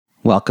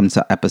Welcome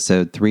to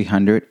episode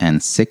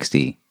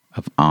 360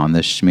 of On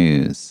the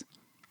Schmooze.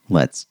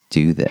 Let's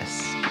do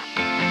this.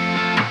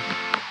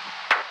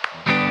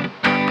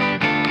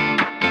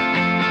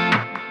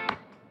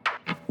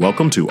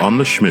 Welcome to On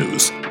the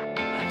Schmooze,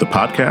 the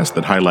podcast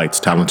that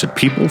highlights talented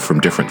people from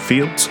different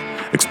fields,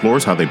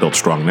 explores how they built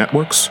strong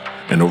networks,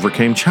 and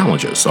overcame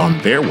challenges on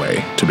their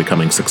way to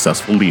becoming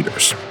successful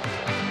leaders.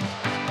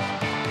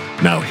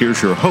 Now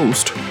here's your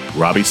host,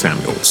 Robbie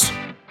Samuels.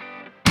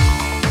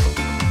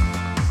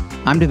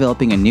 I'm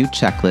developing a new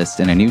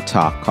checklist and a new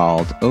talk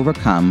called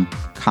Overcome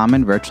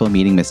Common Virtual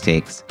Meeting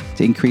Mistakes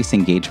to Increase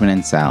Engagement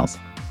in Sales.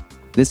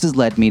 This has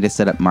led me to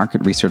set up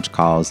market research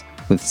calls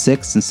with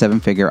 6- and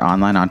 7-figure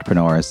online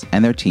entrepreneurs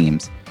and their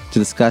teams to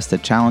discuss the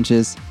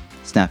challenges,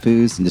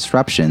 snafus, and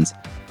disruptions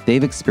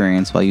they've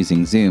experienced while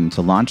using Zoom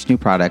to launch new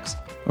products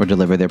or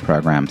deliver their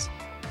programs.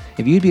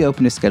 If you'd be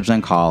open to scheduling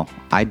a call,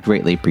 I'd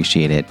greatly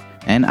appreciate it,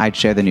 and I'd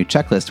share the new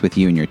checklist with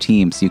you and your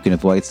team so you can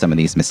avoid some of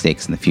these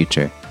mistakes in the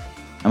future.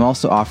 I'm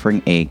also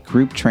offering a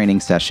group training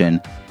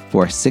session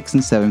for 6-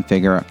 and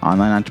 7-figure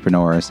online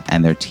entrepreneurs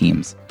and their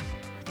teams.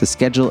 To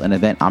schedule an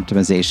event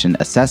optimization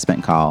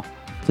assessment call,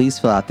 please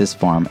fill out this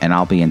form and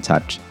I'll be in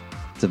touch.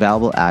 It's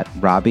available at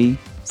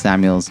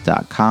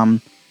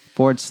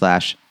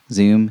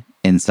robbiesamuels.com/Zoom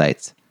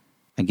Insights.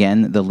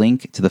 Again, the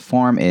link to the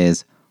form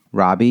is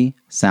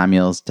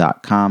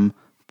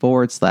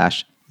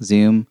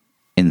robbiesamuels.com/Zoom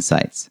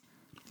Insights.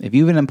 If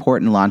you have an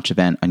important launch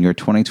event on your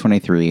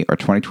 2023 or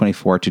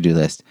 2024 to-do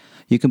list,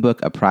 you can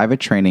book a private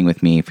training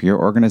with me for your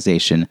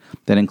organization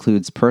that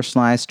includes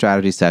personalized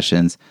strategy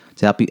sessions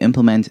to help you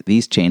implement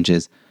these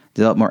changes,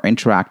 develop more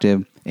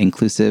interactive,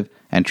 inclusive,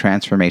 and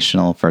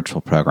transformational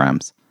virtual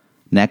programs.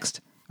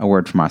 Next, a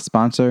word from our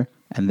sponsor,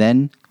 and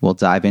then we'll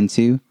dive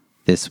into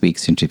this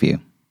week's interview.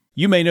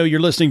 You may know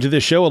you're listening to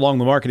this show along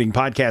the Marketing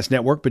Podcast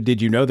Network, but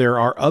did you know there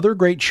are other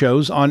great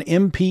shows on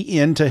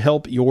MPN to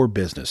help your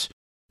business?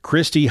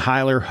 Christy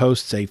Heiler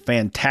hosts a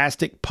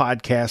fantastic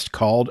podcast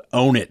called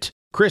Own It.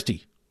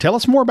 Christy, tell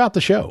us more about the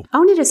show.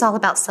 Own It is all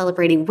about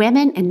celebrating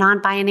women and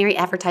non-binary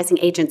advertising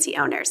agency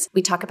owners.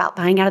 We talk about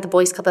buying out of the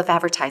Boys Club of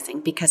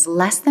Advertising because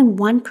less than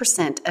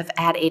 1% of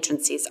ad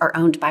agencies are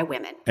owned by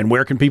women. And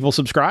where can people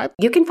subscribe?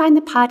 You can find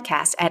the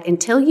podcast at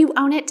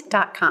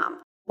untilyouownit.com.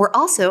 We're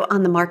also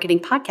on the Marketing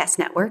Podcast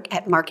Network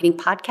at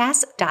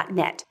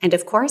marketingpodcast.net. And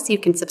of course, you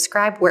can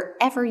subscribe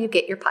wherever you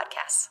get your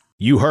podcasts.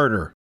 You heard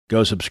her.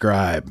 Go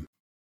subscribe.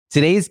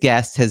 Today's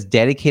guest has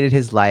dedicated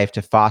his life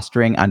to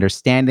fostering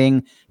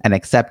understanding and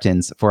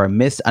acceptance for a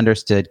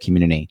misunderstood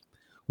community.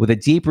 With a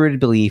deep-rooted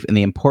belief in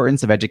the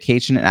importance of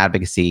education and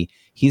advocacy,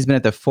 he's been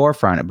at the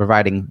forefront of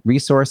providing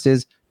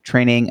resources,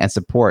 training, and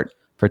support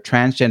for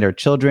transgender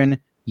children,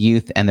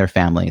 youth, and their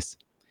families.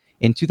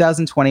 In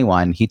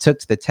 2021, he took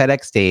to the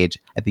TEDx stage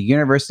at the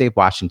University of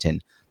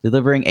Washington,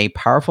 delivering a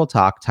powerful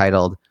talk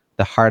titled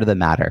The Heart of the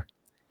Matter,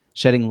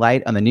 shedding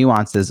light on the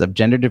nuances of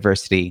gender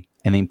diversity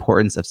and the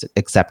importance of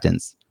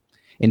acceptance.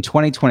 In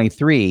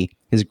 2023,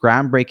 his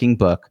groundbreaking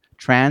book,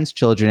 Trans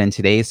Children in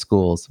Today's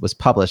Schools, was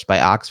published by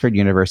Oxford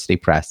University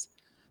Press.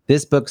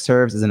 This book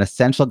serves as an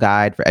essential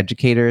guide for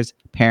educators,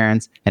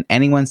 parents, and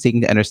anyone seeking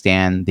to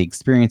understand the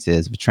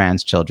experiences of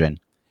trans children.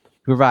 He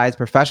provides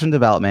professional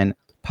development,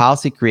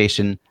 policy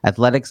creation,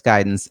 athletics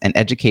guidance, and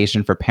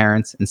education for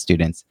parents and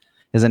students.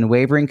 His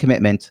unwavering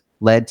commitment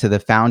led to the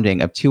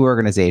founding of 2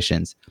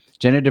 organizations,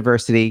 Gender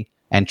Diversity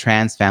and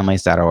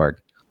transfamilies.org.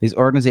 These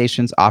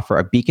organizations offer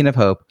a beacon of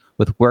hope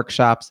with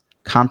workshops,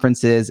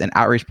 conferences, and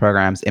outreach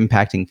programs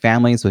impacting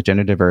families with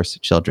gender-diverse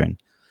children.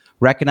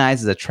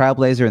 Recognized as a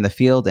trailblazer in the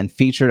field and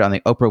featured on the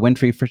Oprah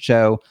Winfrey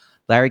Show,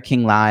 Larry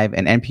King Live,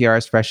 and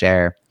NPR's Fresh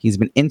Air, he's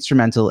been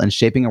instrumental in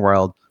shaping a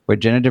world where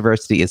gender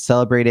diversity is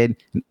celebrated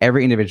and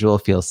every individual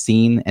feels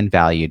seen and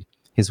valued.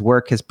 His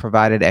work has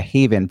provided a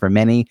haven for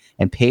many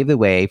and paved the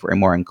way for a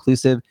more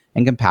inclusive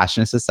and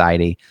compassionate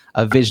society.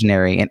 A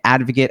visionary, an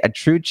advocate, a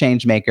true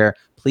change maker.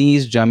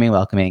 Please join me in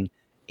welcoming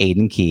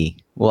Aidan Key.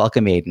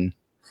 Welcome, Aidan.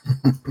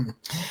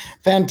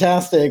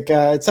 Fantastic.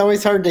 It's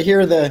always hard to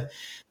hear the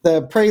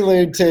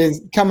prelude to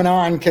coming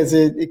on because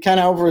it kind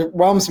of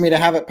overwhelms me to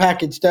have it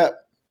packaged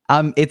up.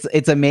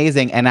 It's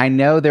amazing. And I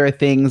know there are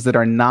things that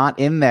are not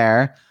in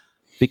there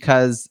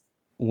because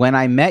when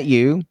I met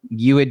you,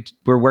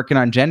 were working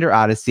on Gender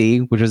Odyssey,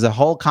 which was a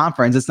whole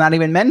conference. It's not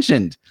even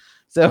mentioned.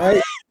 So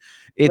right.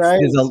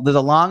 There's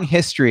a long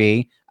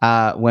history.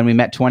 When we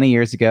met 20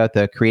 years ago at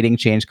the Creating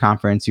Change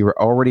conference, you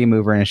were already a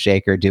mover and a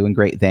shaker, doing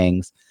great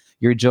things.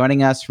 You're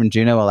joining us from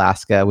Juneau,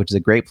 Alaska, which is a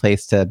great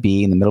place to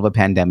be in the middle of a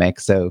pandemic.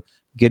 So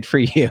good for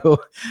you.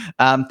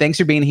 Thanks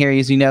for being here.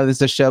 As you know, this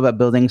is a show about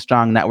building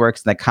strong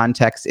networks, and the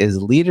context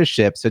is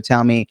leadership. So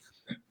tell me,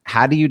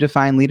 how do you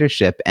define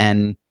leadership,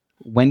 and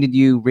when did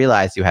you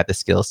realize you had the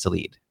skills to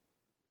lead?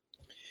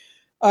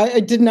 I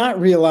did not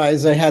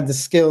realize I had the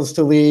skills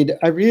to lead.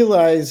 I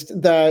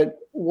realized that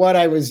what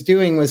I was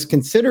doing was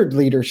considered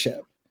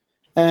leadership.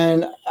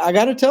 And I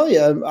got to tell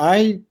you,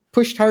 I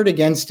pushed hard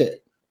against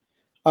it.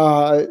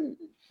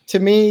 To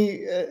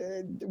me,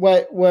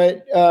 what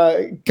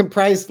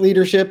comprised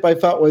leadership I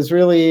felt was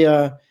really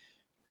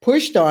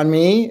pushed on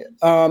me.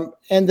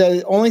 And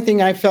the only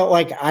thing I felt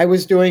like I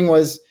was doing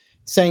was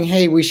saying,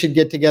 hey, we should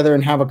get together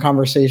and have a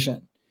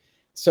conversation.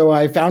 So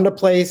I found a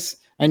place,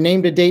 I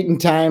named a date and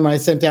time, I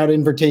sent out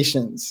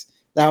invitations.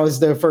 That was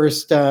the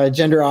first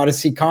Gender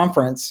Odyssey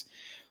conference.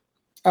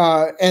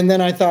 And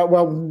then I thought,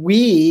 well,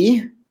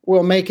 we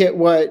will make it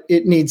what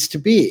it needs to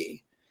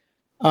be.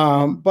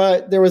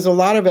 But there was a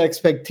lot of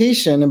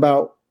expectation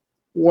about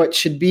what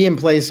should be in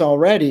place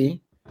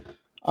already.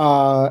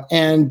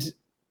 And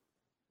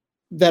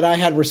that I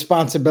had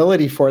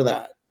responsibility for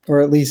that,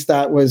 or at least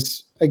that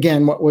was,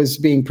 again, what was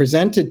being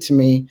presented to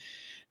me.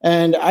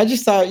 And I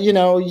just thought,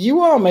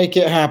 you all make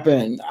it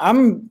happen.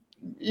 I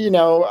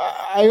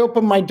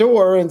opened my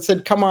door and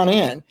said, come on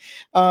in.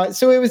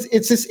 So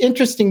it's this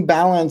interesting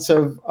balance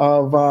of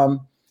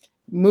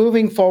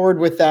moving forward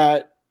with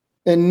that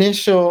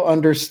initial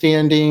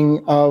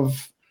understanding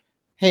of,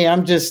 hey,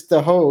 I'm just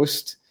the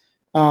host,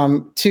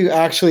 to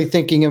actually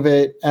thinking of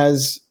it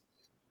as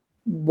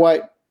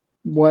what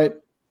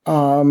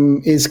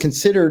is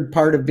considered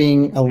part of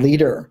being a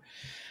leader.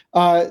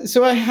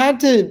 So I had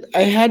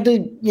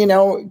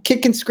to,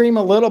 kick and scream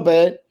a little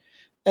bit,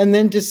 and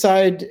then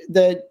decide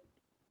that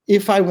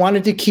if I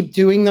wanted to keep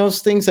doing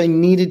those things, I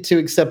needed to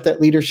accept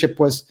that leadership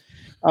was,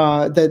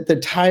 that the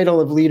title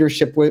of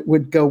leadership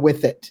would go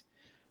with it.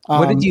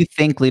 What did you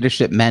think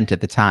leadership meant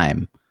at the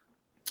time?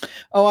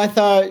 I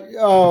thought,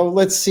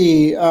 let's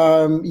see,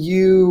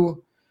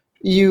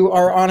 you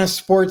are on a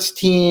sports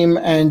team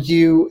and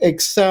you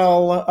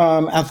excel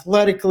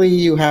athletically.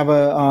 You have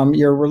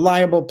you're a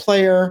reliable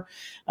player.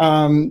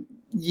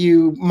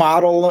 You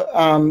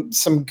model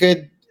some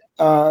good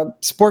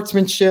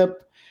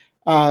sportsmanship.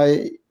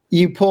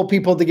 You pull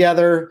people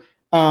together,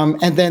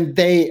 and then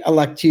they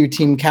elect you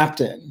team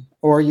captain.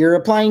 Or you're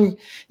going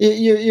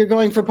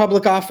for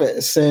public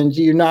office, and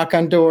you knock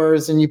on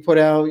doors and you put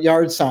out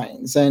yard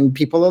signs, and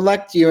people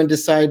elect you and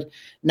decide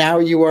now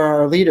you are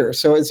our leader.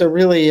 So it's a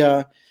really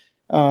a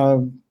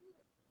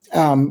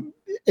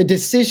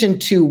decision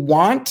to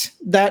want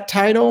that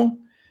title,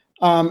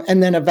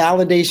 and then a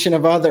validation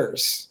of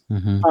others,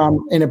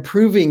 in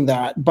approving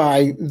that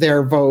by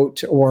their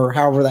vote or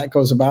however that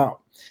goes about.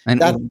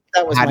 And that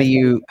was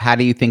how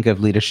do you think of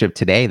leadership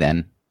today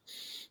then?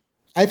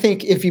 I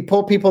think if you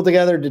pull people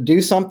together to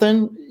do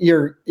something,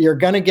 you're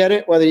going to get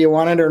it whether you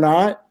want it or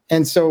not.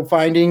 And so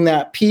finding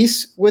that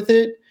peace with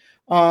it,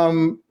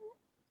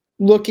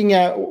 looking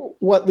at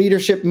what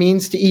leadership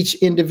means to each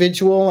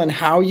individual and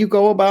how you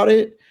go about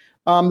it.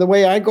 The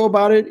way I go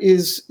about it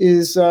is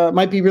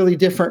might be really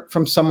different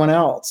from someone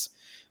else.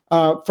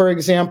 For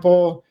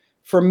example,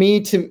 for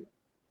me to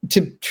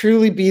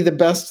truly be the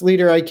best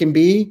leader I can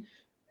be,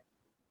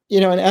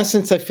 in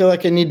essence, I feel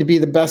like I need to be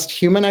the best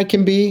human I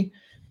can be.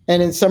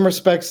 And in some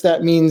respects,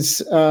 that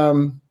means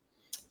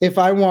if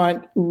I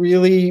want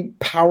really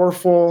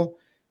powerful,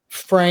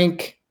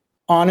 frank,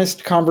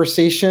 honest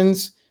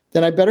conversations,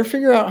 then I better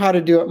figure out how to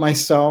do it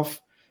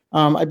myself.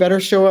 I better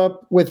show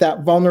up with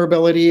that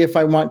vulnerability if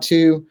I want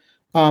to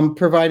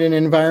provide an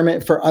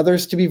environment for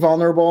others to be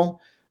vulnerable.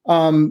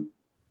 And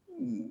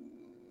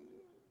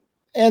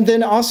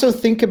then also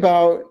think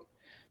about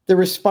the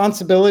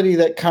responsibility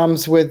that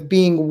comes with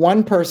being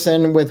one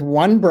person with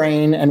one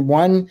brain and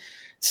one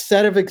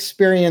set of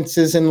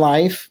experiences in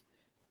life,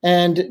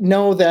 and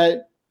know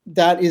that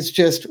that is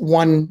just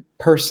one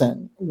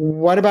person.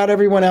 What about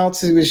everyone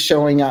else who is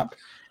showing up?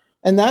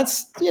 And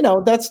that's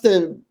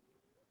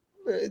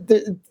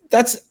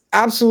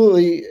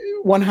absolutely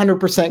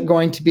 100%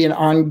 going to be an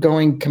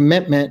ongoing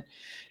commitment.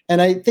 And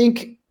I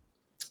think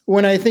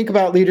when I think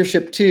about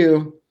leadership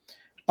too,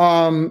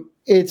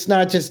 it's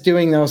not just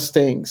doing those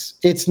things.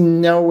 It's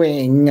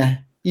knowing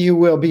you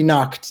will be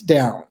knocked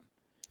down.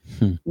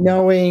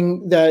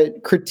 Knowing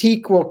that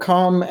critique will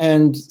come,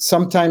 and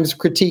sometimes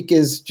critique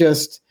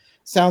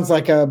sounds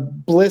like a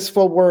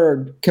blissful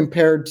word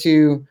compared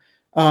to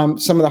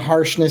some of the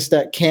harshness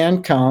that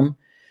can come.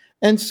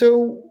 And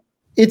so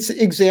it's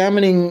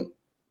examining,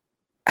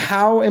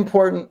 how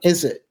important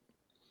is it?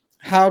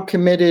 How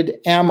committed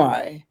am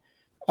I?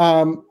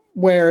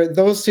 Where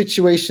those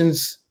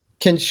situations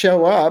can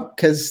show up,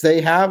 because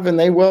they have and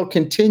they will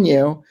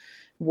continue.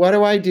 What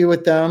do I do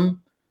with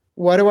them?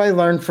 What do I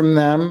learn from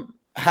them?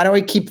 How do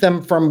I keep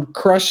them from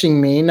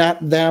crushing me? Not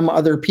them,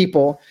 other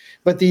people,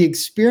 but the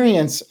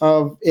experience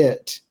of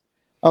it,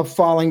 of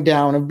falling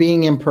down, of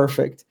being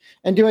imperfect.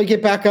 And do I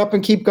get back up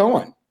and keep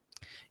going?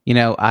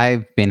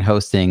 I've been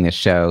hosting this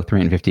show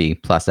 350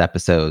 plus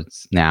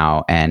episodes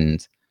now,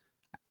 and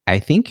I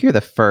think you're the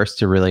first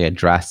to really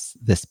address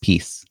this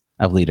piece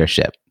of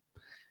leadership,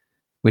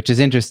 which is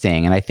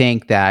interesting. And I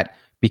think that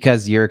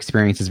because your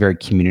experience is very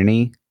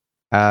community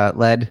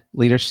led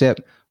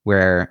leadership,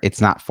 where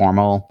it's not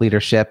formal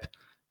leadership.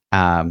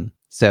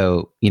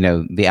 So,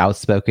 the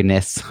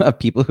outspokenness of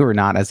people who are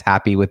not as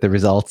happy with the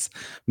results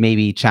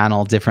maybe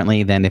channeled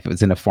differently than if it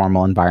was in a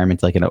formal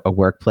environment, like in a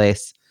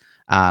workplace.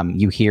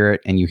 You hear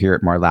it, and you hear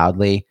it more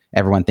loudly.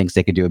 Everyone thinks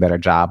they could do a better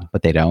job,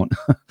 but they don't.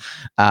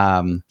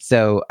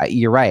 So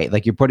you're right.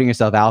 Like, you're putting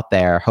yourself out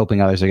there,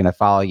 hoping others are going to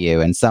follow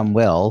you, and some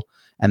will.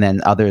 and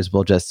then others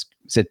will just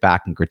sit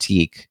back and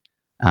critique,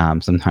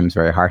 sometimes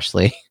very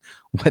harshly,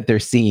 what they're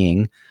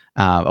seeing,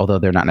 although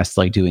they're not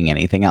necessarily doing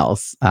anything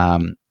else.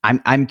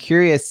 I'm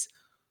curious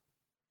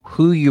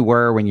who you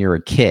were when you were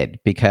a kid,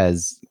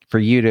 because for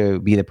you to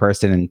be the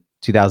person in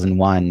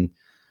 2001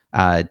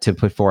 to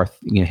put forth,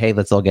 hey,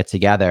 let's all get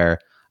together,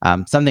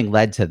 something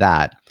led to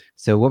that.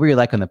 So what were you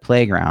like on the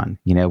playground?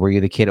 Were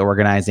you the kid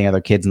organizing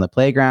other kids in the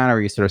playground, or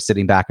were you sort of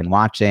sitting back and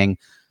watching?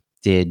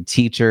 Did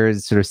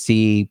teachers sort of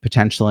see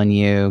potential in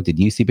you? Did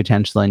you see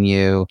potential in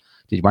you?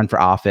 Did you run for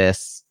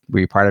office? Were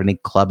you part of any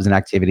clubs and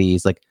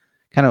activities? Like,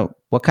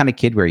 what kind of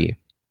kid were you?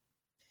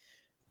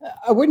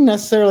 I wouldn't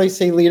necessarily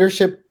say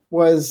leadership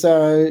was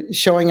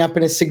showing up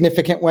in a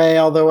significant way,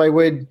 although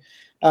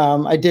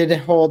I did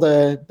hold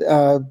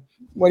a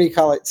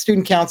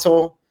student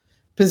council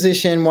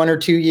position 1 or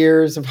 2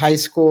 years of high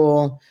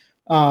school.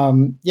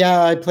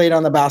 I played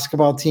on the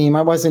basketball team.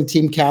 I wasn't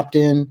team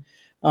captain.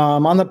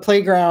 On the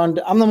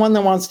playground, I'm the one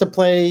that wants to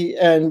play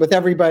and with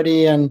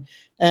everybody and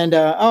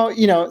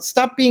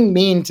stop being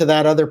mean to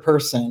that other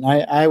person.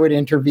 I would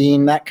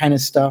intervene, that kind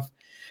of stuff.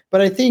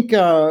 But I think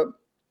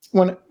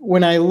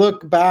when I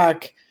look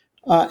back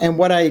and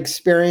what I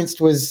experienced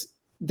was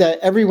that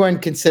everyone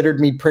considered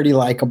me pretty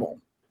likable.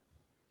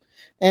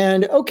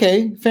 And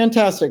okay,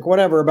 fantastic,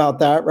 whatever about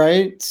that,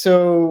 right?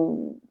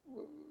 So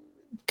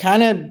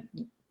kind of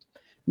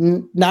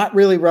not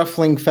really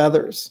ruffling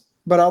feathers.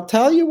 But I'll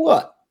tell you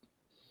what,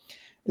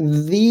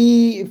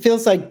 it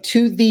feels like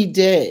to the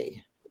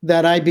day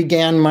that I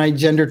began my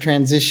gender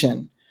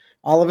transition,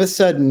 all of a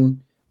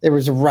sudden there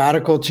was a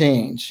radical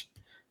change.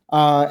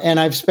 And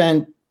I've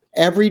spent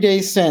every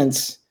day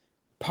since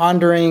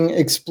pondering,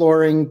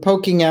 exploring,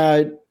 poking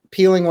at,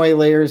 peeling away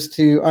layers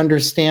to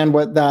understand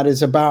what that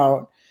is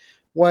about.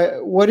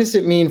 What does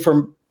it mean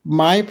for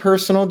my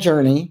personal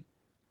journey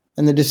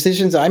and the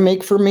decisions I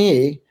make for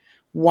me?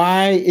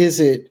 Why is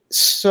it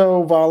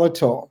so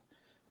volatile?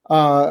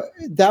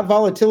 That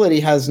volatility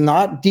has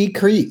not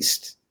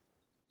decreased.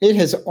 It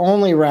has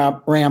only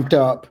ramped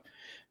up.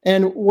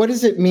 And what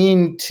does it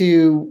mean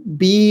to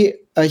be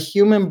a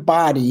human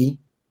body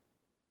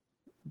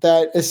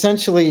that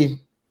essentially,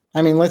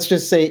 let's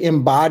just say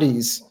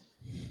embodies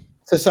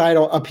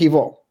societal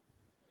upheaval?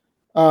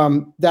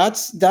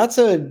 That's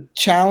a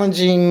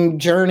challenging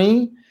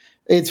journey.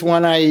 It's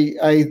one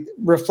I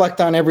reflect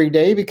on every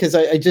day, because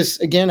I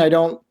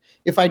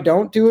if I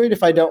don't do it,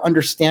 if I don't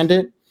understand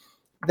it,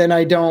 then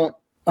I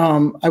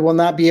will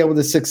not be able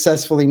to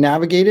successfully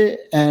navigate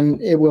it,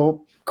 and it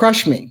will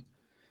crush me.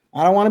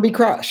 I don't want to be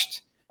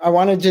crushed. I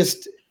want to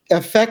just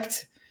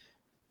affect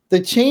the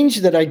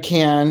change that I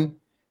can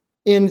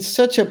in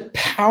such a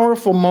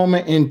powerful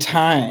moment in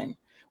time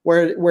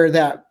where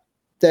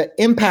the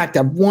impact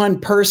of one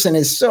person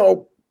is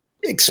so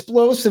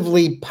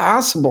explosively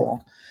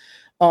possible.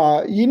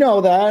 You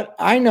know that,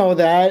 I know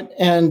that,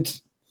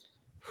 and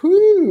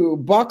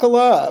buckle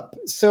up.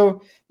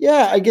 So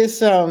yeah, I guess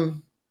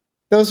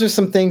those are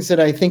some things that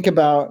I think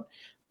about.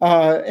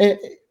 And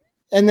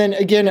then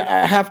again,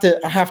 I have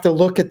to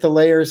look at the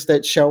layers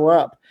that show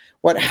up.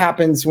 What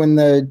happens when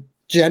the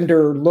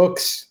gender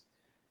looks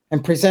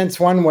and presents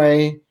one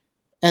way,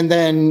 and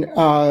then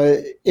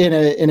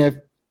in a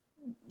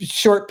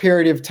short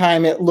period of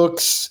time it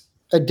looks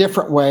a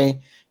different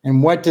way?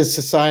 And what does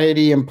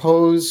society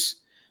impose?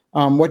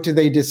 What do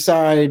they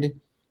decide?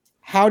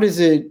 How does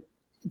it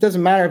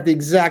doesn't matter if the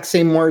exact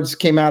same words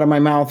came out of my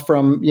mouth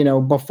from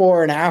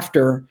before and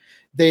after,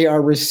 they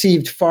are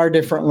received far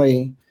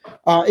differently.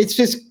 It's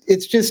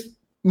just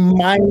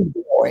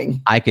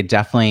mind-blowing. I could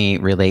definitely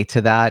relate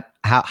to that.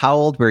 How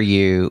old were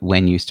you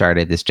when you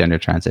started this gender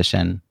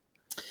transition?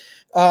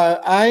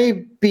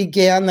 I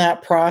began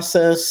that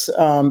process,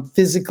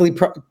 physically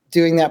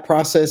doing that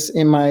process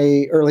in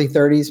my early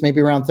 30s, maybe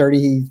around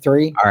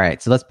 33. All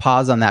right. So let's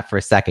pause on that for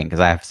a second,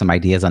 because I have some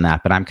ideas on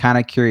that. But I'm kind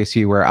of curious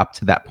who you were up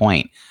to that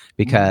point,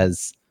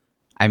 because,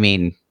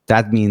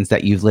 that means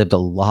that you've lived a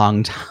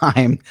long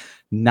time,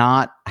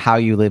 not how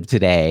you live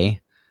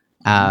today.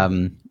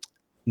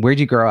 Where'd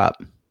you grow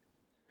up?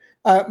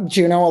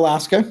 Juneau,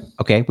 Alaska.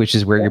 Okay, which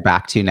is where you're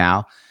back to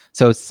now.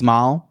 So it's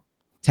small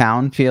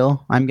town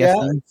feel, I'm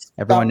guessing.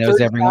 Yeah, everyone knows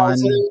 30, everyone.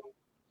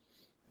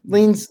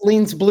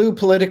 Leans blue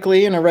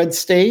politically in a red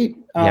state.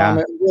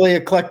 A really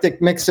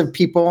eclectic mix of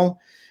people,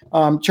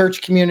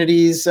 church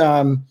communities,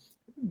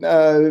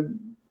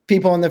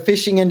 people in the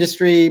fishing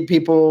industry,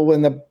 people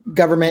in the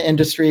government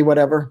industry,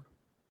 whatever.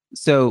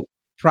 So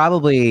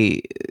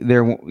probably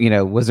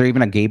was there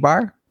even a gay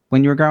bar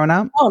when you were growing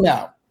up? Oh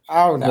no.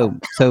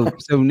 So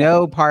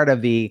no part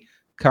of the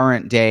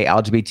current day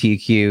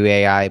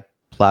LGBTQAI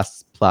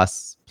plus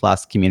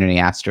community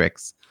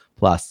asterisks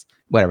plus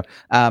whatever.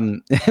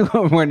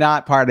 We're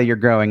not part of your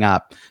growing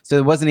up. So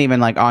it wasn't even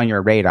like on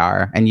your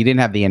radar, and you didn't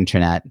have the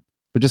internet.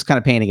 We're just kind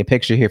of painting a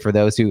picture here for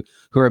those who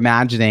are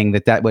imagining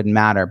that wouldn't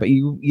matter, but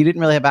you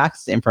didn't really have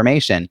access to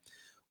information.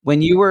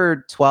 When you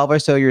were 12 or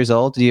so years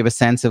old, did you have a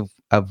sense of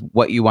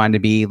what you wanted to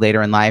be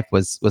later in life?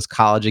 Was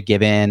college a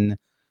given?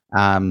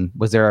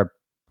 Was there a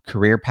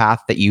career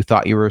path that you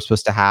thought you were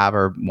supposed to have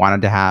or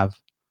wanted to have?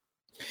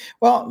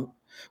 Well,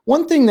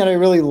 one thing that I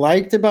really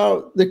liked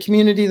about the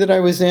community that I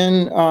was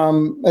in,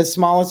 as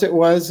small as it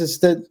was, is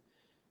that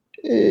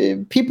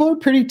people are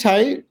pretty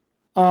tight.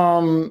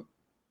 The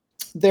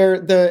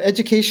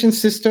education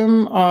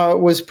system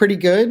was pretty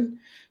good.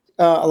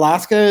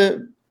 Alaska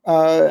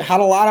had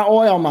a lot of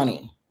oil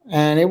money,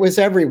 and it was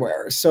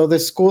everywhere. So the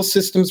school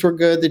systems were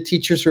good. The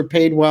teachers were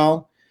paid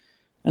well,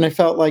 and I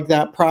felt like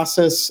that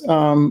process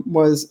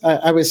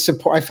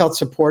I felt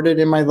supported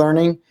in my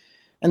learning,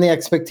 and the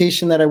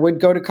expectation that I would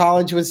go to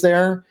college was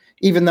there,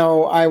 even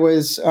though I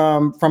was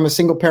from a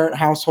single parent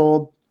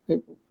household.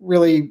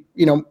 Really,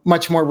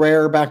 much more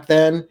rare back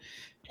then,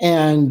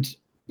 and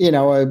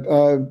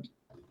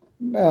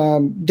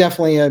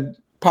definitely a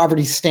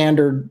poverty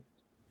standard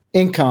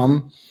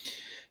income,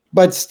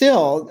 but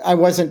still, I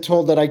wasn't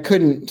told that I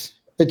couldn't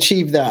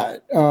achieve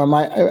that.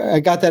 I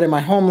got that in my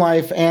home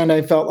life, and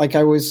I felt like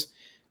I was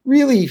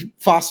really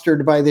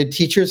fostered by the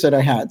teachers that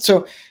I had.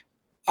 So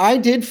I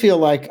did feel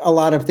like a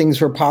lot of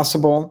things were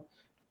possible,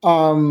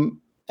 and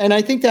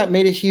I think that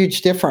made a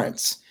huge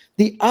difference.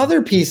 The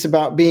other piece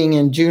about being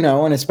in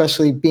Juneau, and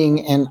especially being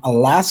in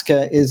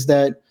Alaska, is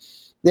that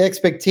the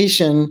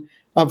expectation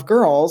of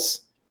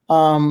girls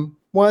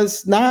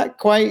was not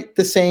quite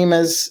the same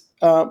as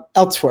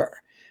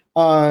elsewhere.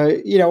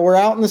 We're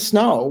out in the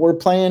snow. We're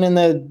playing in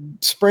the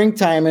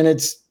springtime, and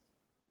it's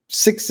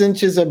 6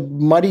 inches of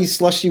muddy,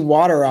 slushy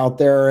water out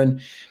there, and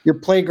your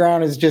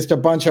playground is just a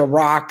bunch of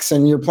rocks,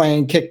 and you're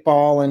playing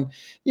kickball, and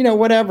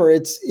whatever.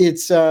 It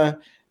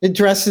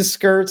dresses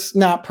skirts,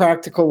 not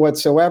practical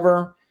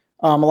whatsoever.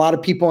 A lot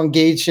of people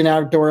engaged in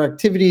outdoor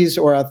activities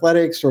or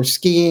athletics or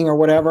skiing or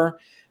whatever.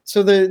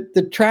 So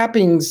the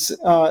trappings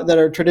that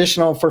are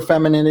traditional for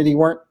femininity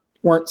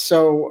weren't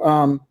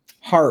so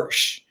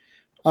harsh,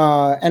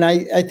 and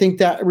I think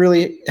that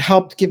really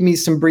helped give me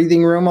some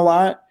breathing room a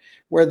lot,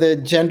 where the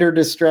gender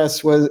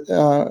distress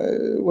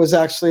was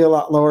actually a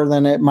lot lower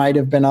than it might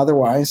have been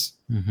otherwise.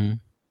 Mm-hmm.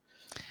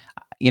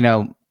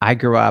 I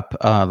grew up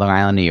Long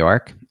Island, New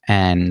York,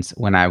 and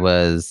when I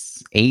was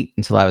 8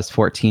 until I was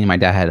 14, my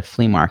dad had a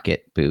flea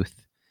market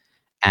booth,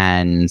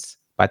 and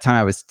by the time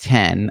I was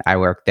 10, I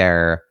worked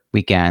there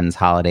weekends,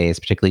 holidays,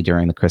 particularly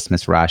during the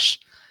Christmas rush.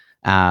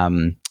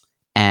 And,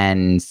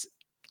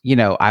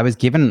 I was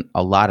given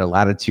a lot of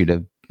latitude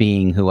of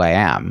being who I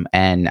am.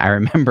 And I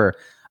remember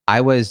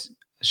I was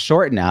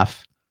short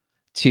enough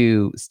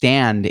to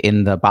stand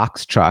in the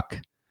box truck,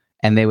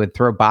 and they would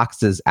throw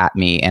boxes at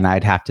me, and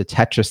I'd have to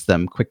Tetris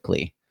them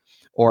quickly.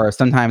 Or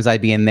sometimes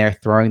I'd be in there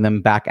throwing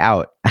them back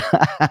out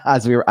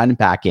as we were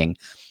unpacking.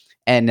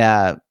 And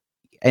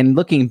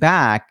looking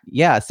back,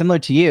 yeah, similar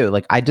to you,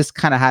 like I just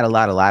kind of had a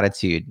lot of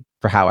latitude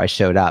for how I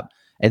showed up.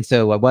 And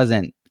so I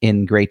wasn't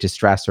in great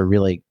distress or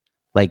really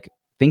like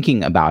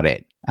thinking about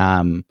it.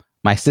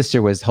 My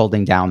sister was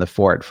holding down the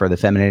fort for the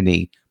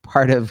femininity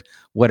part of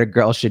what a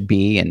girl should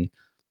be, and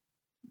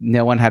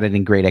no one had any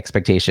great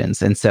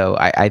expectations. And so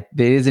it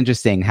is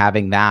interesting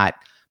having that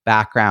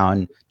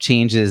background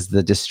changes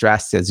the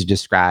distress as you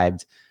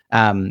described.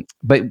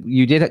 But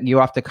you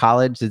off to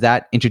college, did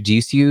that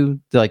introduce you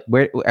to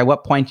at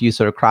what point do you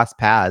sort of cross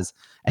paths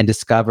and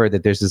discover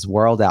that there's this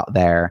world out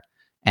there,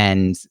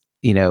 and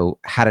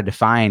how to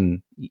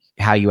define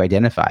how you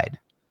identified?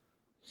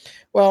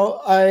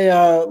 Well, I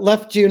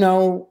left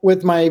Juneau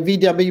with my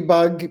VW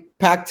bug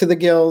packed to the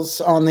gills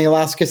on the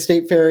Alaska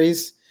State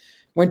Ferries,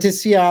 went to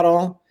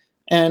Seattle,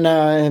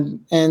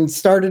 and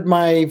started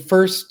my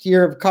first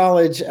year of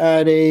college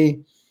at a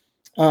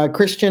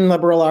Christian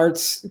liberal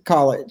arts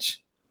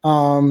college.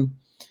 I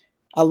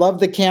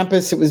loved the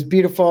campus. It was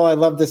beautiful. I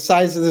loved the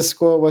size of the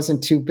school. It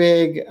wasn't too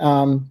big.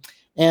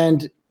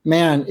 And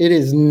man, it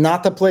is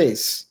not the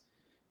place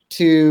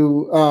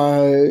to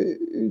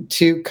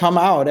come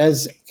out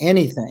as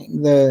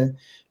anything. The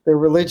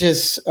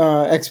religious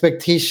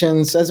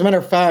expectations. As a matter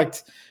of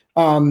fact,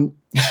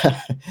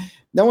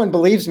 no one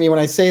believes me when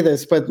I say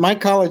this, but my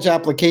college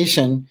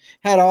application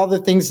had all the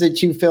things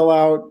that you fill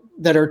out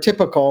that are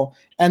typical,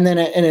 and then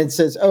it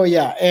says, "Oh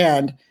yeah,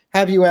 and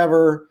have you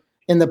ever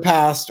in the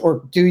past,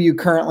 or do you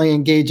currently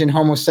engage in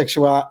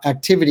homosexual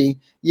activity?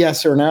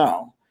 Yes or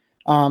no."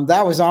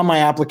 That was on my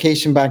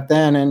application back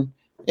then, and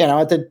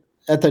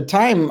at the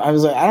time, I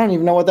was like, I don't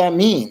even know what that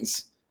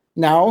means.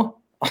 Now,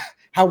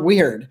 how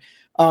weird.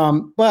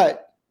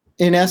 But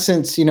in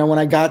essence, when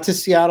I got to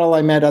Seattle,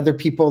 I met other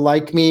people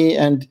like me,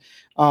 and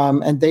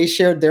they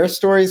shared their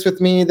stories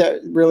with me that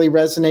really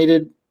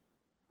resonated,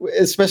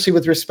 especially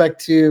with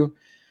respect to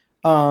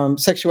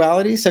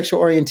sexuality, sexual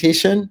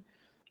orientation.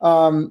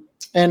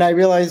 And I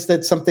realized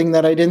that something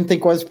that I didn't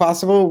think was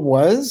possible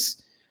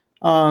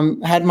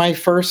had my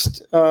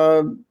first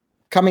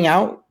coming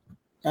out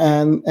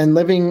and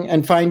living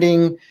and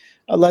finding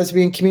a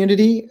lesbian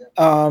community,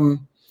 and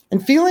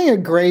feeling a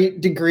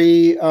great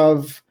degree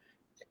of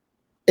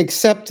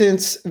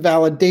acceptance,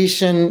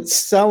 validation,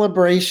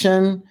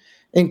 celebration,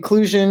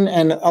 inclusion,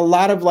 and a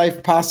lot of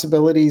life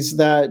possibilities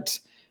that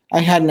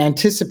I hadn't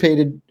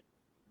anticipated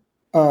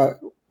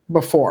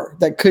before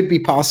that could be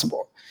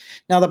possible.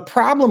 Now, the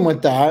problem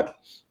with that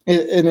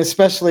and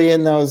especially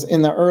in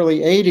the early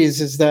 80s,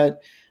 is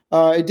that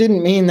it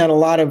didn't mean that a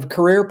lot of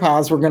career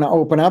paths were going to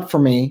open up for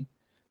me.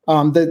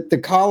 The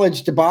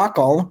college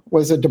debacle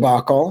was a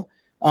debacle.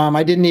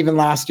 I didn't even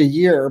last a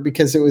year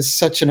because it was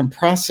such an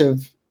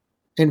impressive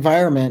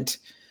environment.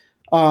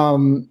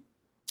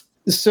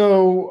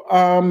 So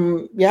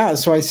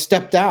I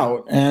stepped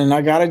out and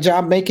I got a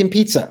job making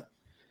pizza.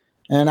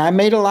 And I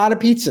made a lot of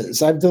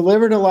pizzas. I've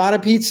delivered a lot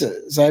of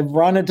pizzas. I've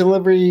run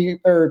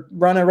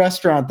a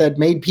restaurant that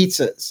made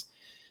pizzas.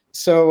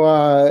 So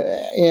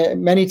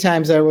many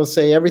times I will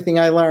say everything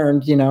I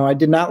learned, I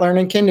did not learn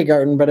in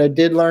kindergarten, but I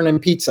did learn in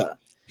pizza.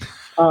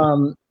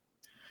 So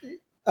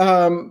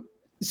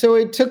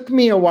it took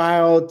me a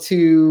while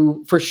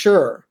to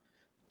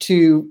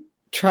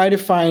try to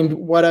find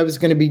what I was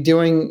going to be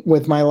doing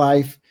with my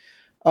life,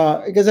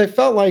 because I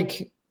felt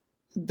like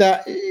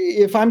that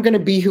if I'm going to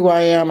be who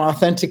I am,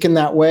 authentic in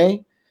that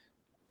way,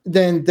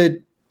 then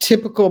the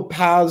typical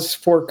paths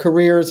for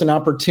careers and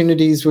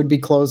opportunities would be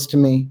closed to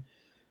me.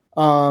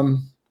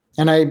 And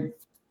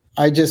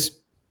I just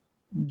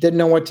didn't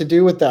know what to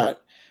do with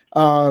that.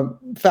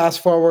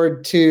 Fast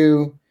forward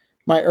to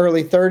my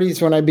early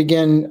 30s when I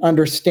began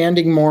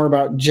understanding more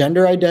about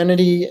gender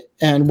identity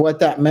and what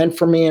that meant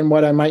for me and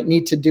what I might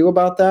need to do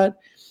about that.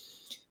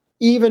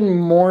 Even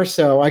more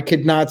so, I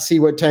could not see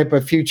what type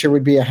of future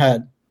would be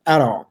ahead at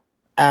all.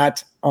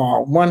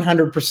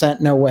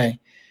 100% no way.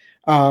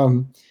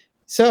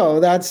 So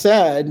that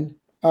said,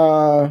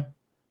 I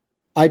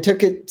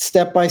took it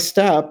step by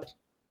step,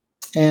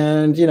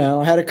 and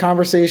I had a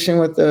conversation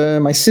with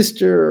my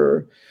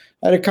sister.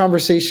 I had a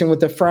conversation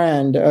with a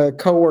friend, a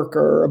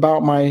coworker,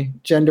 about my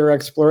gender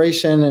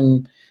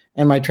exploration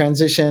and my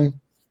transition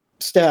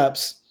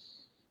steps.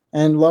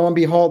 And lo and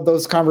behold,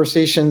 those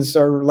conversations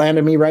are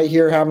landing me right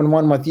here having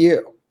one with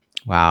you.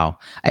 Wow.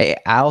 I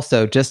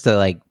also, just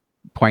to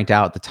point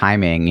out the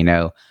timing,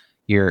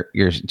 you're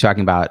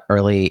talking about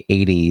early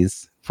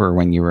 80s for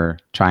when you were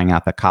trying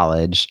out the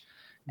college.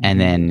 And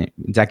then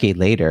a decade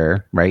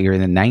later, right, you're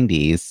in the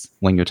 90s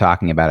when you're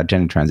talking about a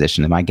gender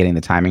transition. Am I getting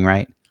the timing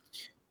right?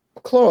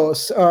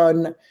 Close.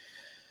 Mid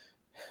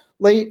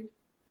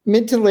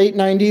to late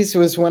 90s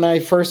was when I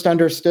first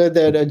understood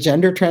that a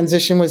gender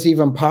transition was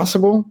even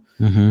possible.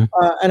 Mm-hmm.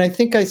 And I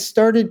think I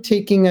started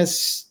taking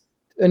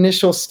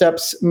initial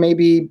steps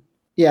maybe,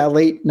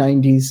 late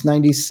 90s,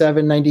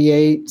 97,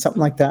 98,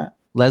 something like that.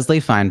 Leslie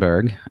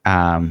Feinberg,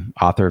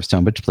 author of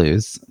Stonebridge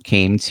Blues,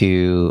 came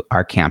to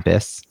our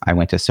campus. I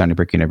went to Stony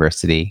Brook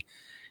University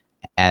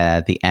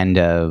at the end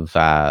of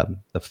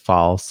the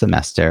fall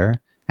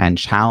semester and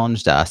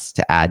challenged us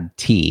to add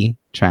T,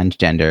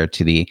 transgender,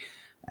 to the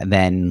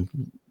then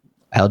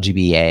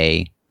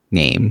LGBA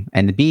name.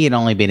 And the B had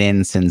only been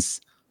in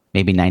since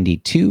maybe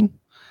 92.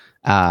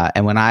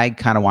 And when I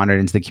kind of wandered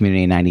into the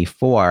community in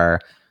 94,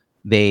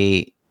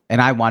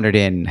 and I wandered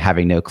in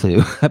having no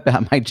clue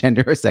about my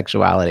gender or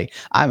sexuality.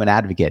 I'm an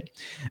advocate.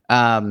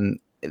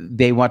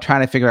 They were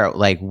trying to figure out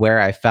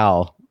where I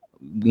fell.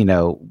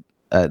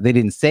 They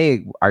didn't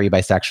say, "Are you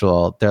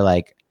bisexual?"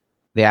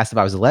 They asked if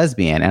I was a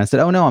lesbian, and I said,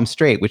 "Oh no, I'm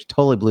straight," which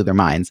totally blew their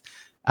minds.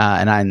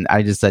 And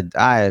I just said,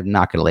 "I'm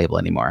not going to label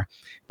anymore."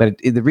 But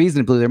the reason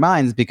it blew their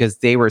minds is because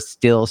they were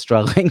still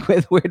struggling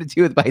with where to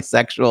do with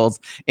bisexuals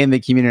in the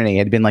community. It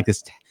had been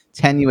this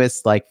tenuous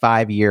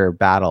 5-year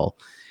battle.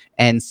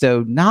 And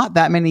so not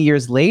that many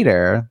years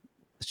later,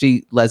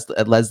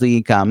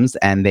 Leslie comes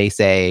and they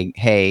say,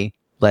 "Hey,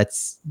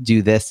 let's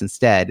do this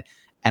instead."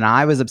 And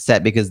I was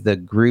upset because the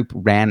group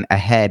ran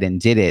ahead and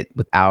did it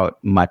without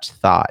much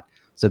thought.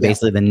 So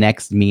basically the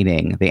next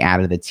meeting, they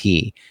added the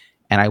T.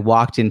 And I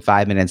walked in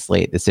 5 minutes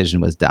late. The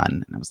decision was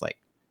done. And I was like,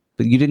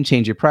 "But you didn't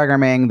change your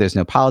programming. There's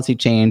no policy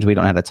change. We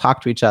don't know how to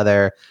talk to each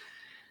other."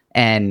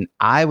 And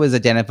I was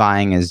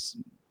identifying as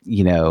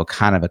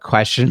kind of a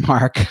question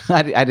mark.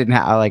 I didn't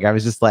have I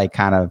was just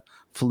kind of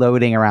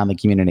floating around the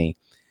community.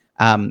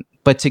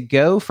 But to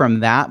go from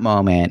that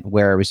moment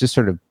where it was just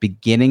sort of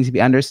beginning to be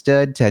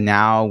understood to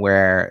now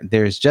where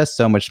there's just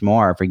so much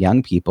more for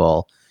young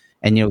people.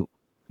 And,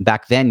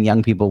 back then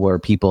young people were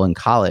people in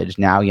college.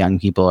 Now young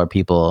people are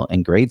people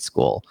in grade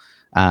school.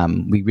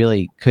 We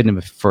really couldn't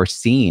have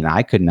foreseen,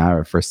 I could not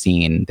have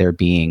foreseen there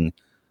being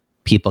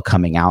people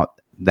coming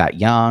out that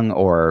young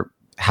or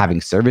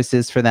having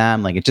services for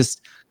them. It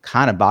just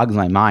kind of boggles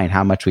my mind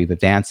how much we've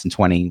advanced in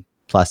 20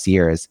 plus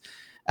years.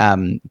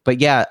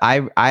 But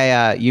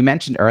yeah, you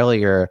mentioned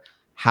earlier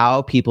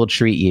how people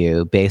treat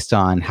you based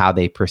on how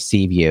they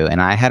perceive you.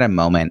 And I had a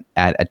moment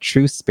at a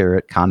True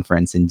Spirit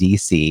conference in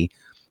DC,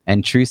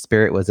 and True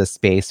Spirit was a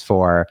space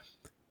for,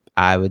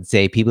 I would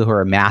say, people who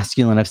are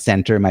masculine of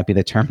center, might be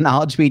the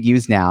terminology we'd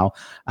use now.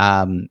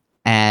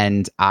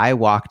 And I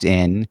walked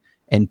in,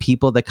 and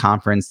people at the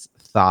conference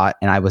thought,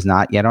 and I was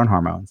not yet on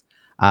hormones,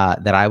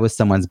 that I was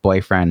someone's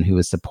boyfriend who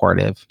was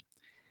supportive.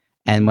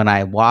 And when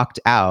I walked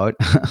out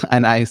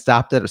and I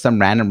stopped at some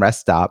random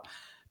rest stop,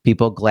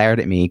 people glared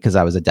at me because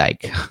I was a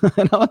dyke.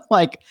 And I was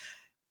like,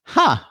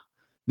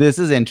 this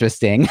is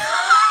interesting.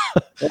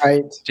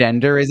 Right.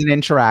 Gender is an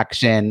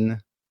interaction.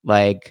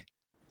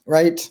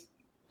 Right.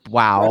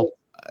 Wow.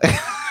 Right.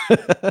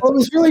 Well, it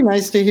was really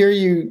nice to hear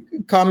you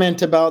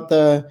comment about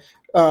the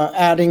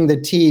adding the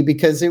T,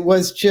 because it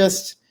was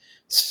just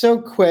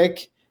so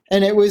quick,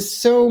 and it was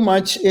so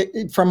much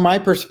from my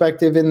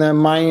perspective in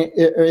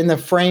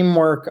the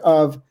framework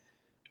of,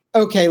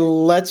 okay,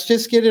 let's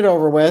just get it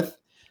over with.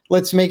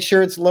 Let's make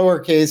sure it's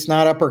lowercase,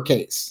 not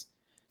uppercase.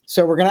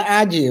 So we're going to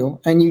add you,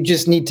 and you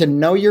just need to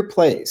know your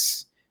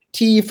place.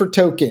 T for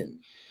token,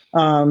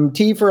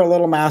 T for a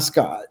little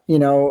mascot,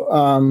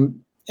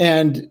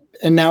 and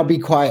now be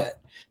quiet.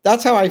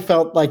 That's how I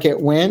felt like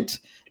it went.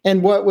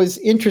 And what was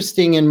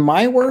interesting in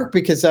my work,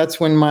 because that's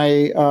when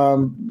my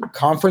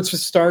conference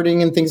was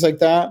starting and things like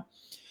that,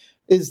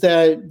 is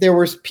that there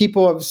were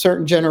people of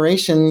certain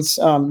generations,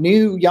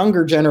 new,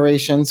 younger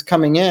generations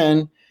coming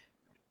in,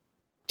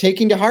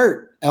 taking to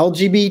heart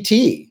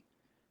LGBT,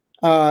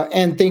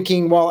 and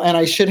thinking, well, and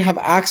I should have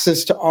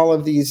access to all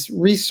of these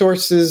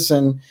resources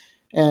and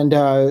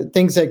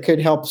things that could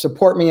help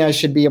support me. I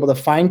should be able to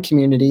find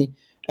community.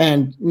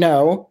 And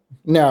no,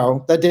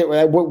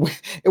 it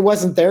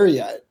wasn't there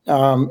yet.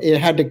 It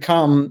had to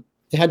come.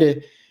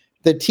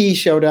 The T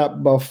showed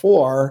up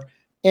before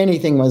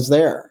anything was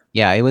there.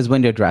 Yeah, it was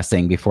window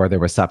dressing before there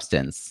was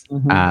substance.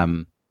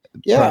 Mm-hmm.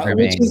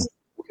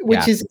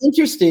 Which is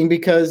interesting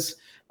because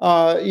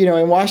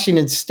in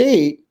Washington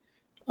State,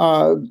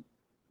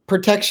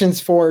 protections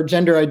for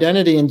gender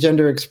identity and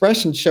gender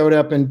expression showed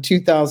up in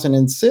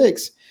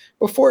 2006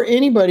 before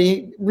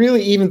anybody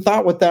really even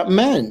thought what that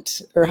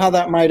meant or how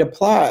that might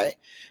apply.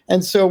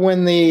 And so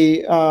when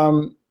the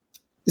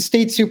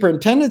state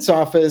superintendent's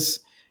office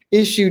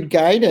issued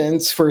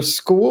guidance for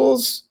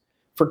schools,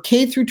 for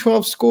K through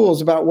 12 schools,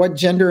 about what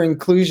gender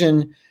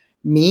inclusion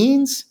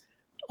means,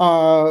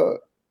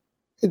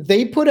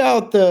 they put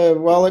out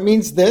it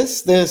means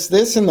this,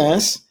 and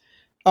this.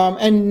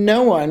 And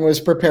no one was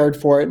prepared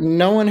for it.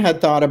 No one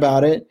had thought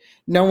about it.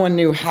 No one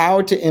knew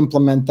how to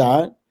implement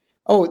that.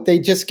 Oh, they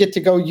just get to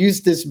go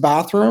use this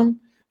bathroom.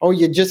 Oh,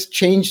 you just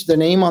changed the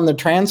name on the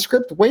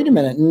transcript? Wait a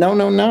minute.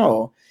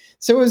 No.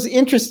 So it was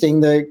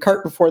interesting, the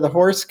cart before the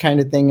horse kind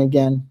of thing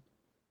again.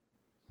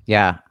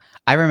 Yeah.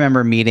 I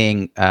remember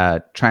meeting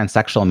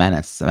Transsexual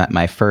Menace at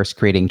my first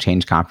Creating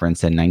Change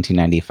conference in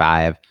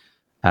 1995,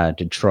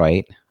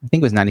 Detroit. I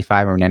think it was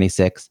 95 or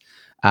 96.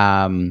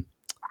 And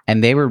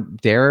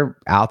they're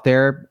out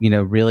there,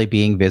 really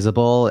being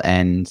visible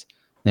and,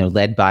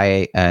 led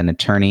by an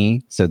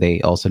attorney. So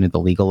they also knew the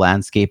legal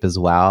landscape as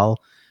well.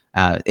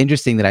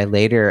 Interesting that I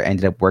later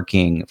ended up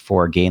working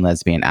for Gay and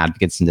Lesbian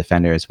Advocates and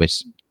Defenders,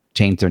 which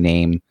changed their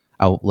name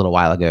a little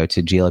while ago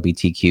to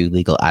GLBTQ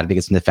Legal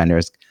Advocates and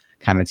Defenders,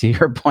 kind of to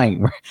your point,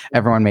 where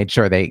everyone made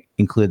sure they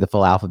include the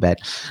full alphabet.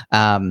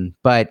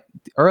 But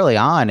early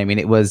on,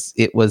 it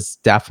was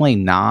definitely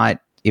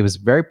not. It was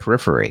very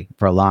periphery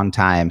for a long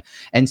time.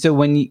 And so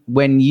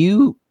when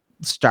you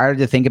started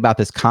to think about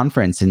this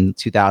conference in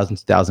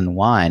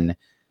 2001,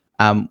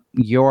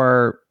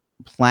 your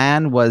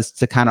plan was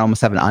to kind of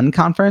almost have an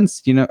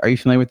unconference. Are you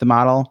familiar with the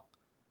model?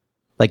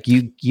 Like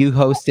you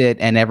host it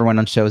and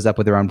everyone shows up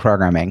with their own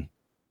programming.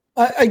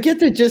 I get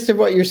the gist of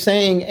what you're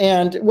saying,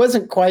 and it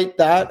wasn't quite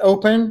that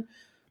open.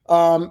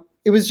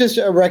 It was just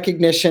a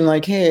recognition,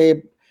 like,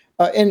 hey,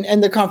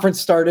 and the conference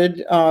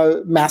started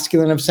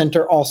masculine of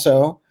center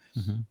also.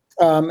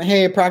 Mm-hmm.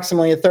 Hey,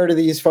 approximately a third of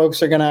these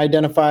folks are going to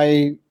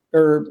identify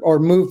or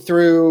move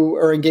through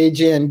or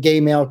engage in gay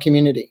male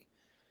community.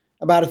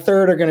 About a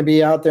third are going to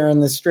be out there in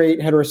the straight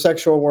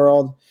heterosexual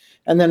world,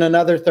 and then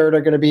another third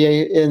are going to be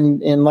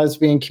in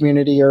lesbian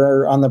community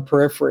or on the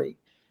periphery.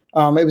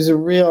 It was a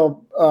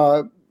real,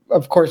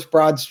 of course,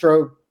 broad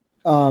stroke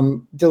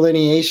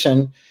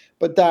delineation,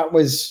 but that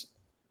was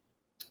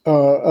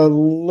a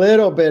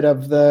little bit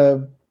of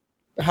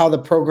how the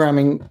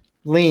programming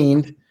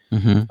leaned.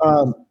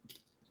 Mm-hmm.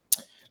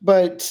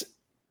 But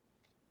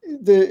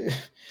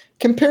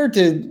compared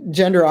to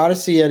Gender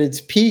Odyssey at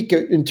its peak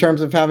in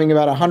terms of having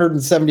about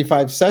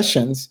 175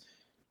 sessions,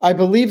 I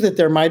believe that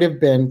there might have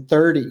been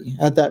 30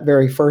 at that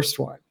very first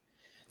one.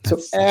 So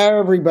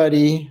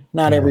everybody,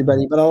 not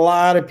everybody, but a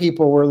lot of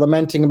people were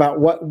lamenting about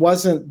what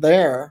wasn't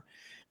there.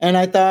 And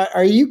I thought,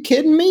 are you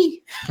kidding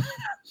me?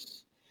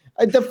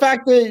 The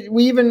fact that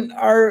we even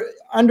are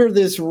under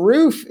this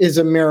roof is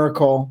a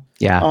miracle.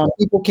 Yeah.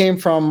 People came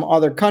from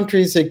other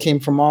countries. They came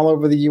from all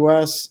over the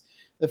U.S.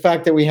 The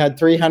fact that we had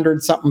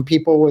 300 something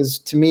people was,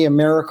 to me, a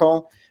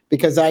miracle,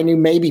 because I knew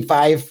maybe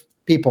 5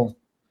 people,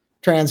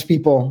 trans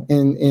people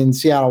in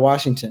Seattle,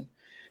 Washington.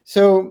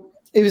 So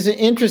it was an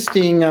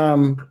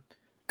interesting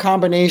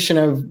combination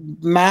of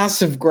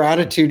massive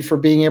gratitude for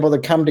being able to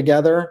come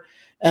together.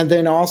 And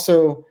then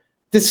also,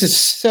 this is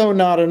so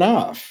not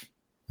enough.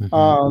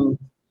 Mm-hmm.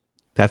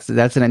 That's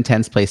an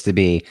intense place to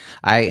be.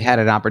 I had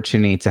an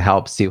opportunity to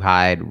help Sue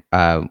Hyde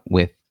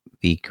with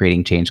the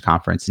Creating Change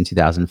conference in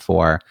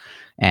 2004,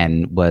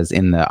 and was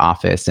in the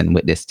office and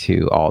witnessed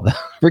to all the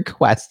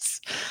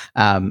requests.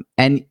 And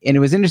it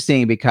was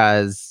interesting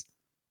because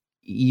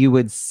you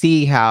would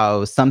see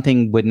how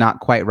something would not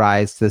quite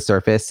rise to the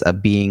surface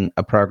of being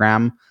a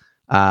program.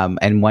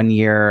 And one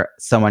year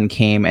someone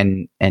came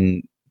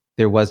and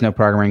there was no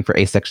programming for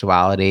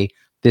asexuality,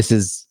 this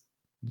is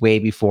way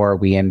before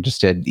we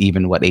understood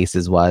even what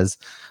ACEs was.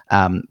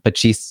 But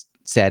she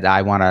said,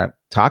 I want to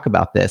talk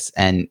about this,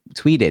 and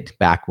tweeted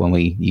back when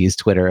we used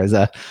Twitter as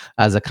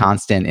a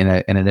constant in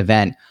an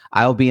event,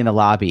 I'll be in the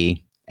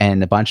lobby.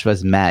 And a bunch of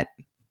us met,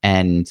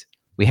 and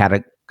we had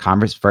a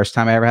first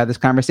time I ever had this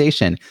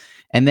conversation.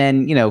 And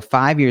then,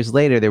 5 years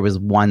later, there was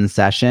one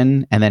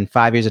session. And then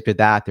 5 years after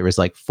that, there was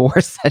like 4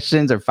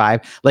 sessions or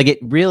 5. Like, it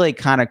really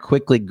kind of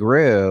quickly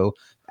grew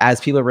as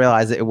people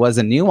realized that it was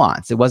a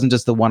nuance. It wasn't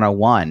just the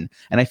 101.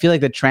 And I feel like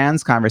the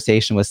trans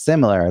conversation was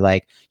similar.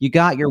 Like, you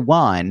got your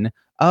one.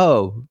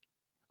 Oh,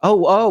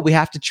 we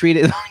have to treat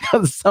it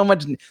like so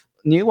much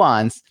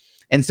nuance.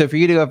 And so for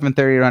you to go from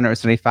 30 to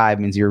 175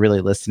 means you're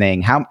really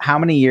listening. How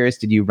many years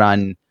did you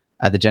run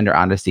the Gender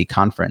Honesty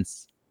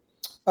Conference?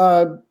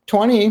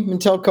 20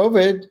 until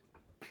COVID.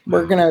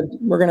 We're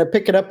gonna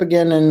pick it up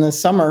again in the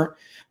summer,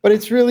 but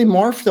it's really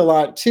morphed a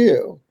lot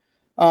too.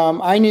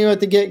 I knew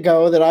at the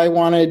get-go that I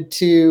wanted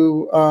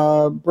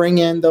to bring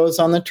in those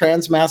on the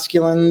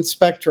transmasculine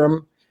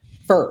spectrum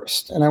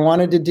first, and I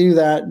wanted to do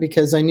that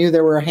because I knew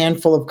there were a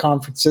handful of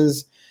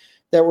conferences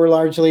that were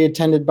largely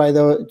attended by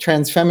the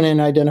trans feminine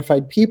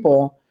identified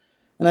people.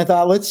 And I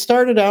thought, let's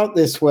start it out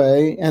this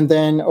way and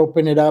then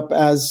open it up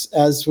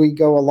as we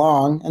go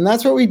along. And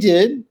that's what we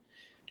did.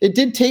 It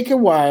did take a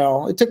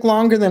while. It took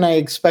longer than I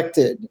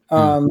expected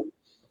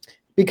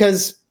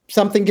because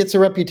something gets a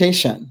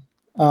reputation.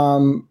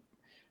 Man,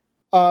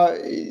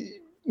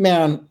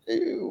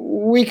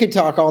 we could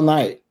talk all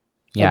night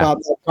about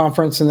the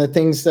conference and the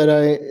things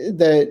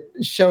that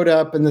showed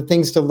up and the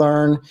things to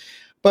learn.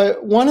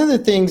 But one of the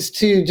things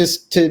too,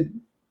 just to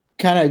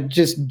kind of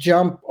just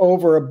jump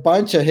over a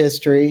bunch of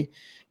history,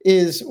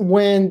 is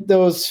when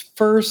those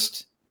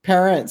first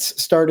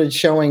parents started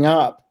showing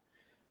up.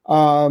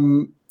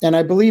 And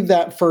I believe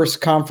that first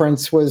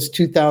conference was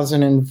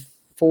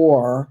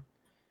 2004.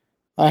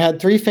 I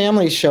had 3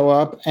 families show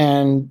up,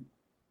 and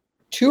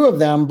 2 of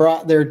them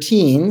brought their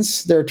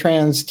teens, their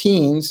trans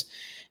teens.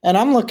 And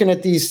I'm looking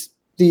at these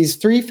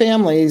 3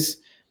 families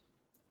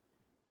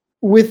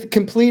with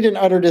complete and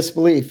utter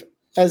disbelief.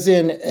 As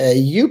in,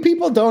 you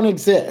people don't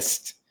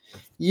exist.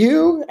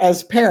 You,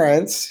 as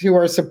parents who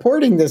are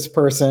supporting this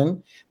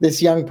person,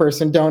 this young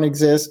person, don't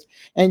exist.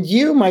 And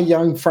you, my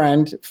young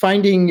friend,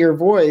 finding your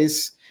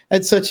voice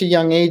at such a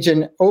young age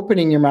and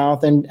opening your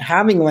mouth and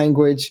having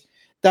language,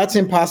 that's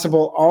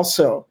impossible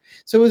also.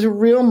 So it was a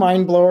real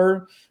mind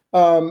blower.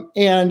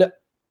 And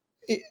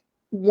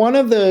one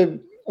of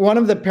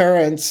the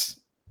parents,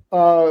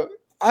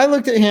 I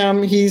looked at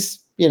him. He's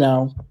 8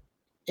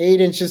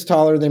 inches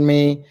taller than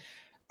me.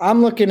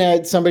 I'm looking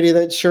at somebody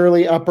that's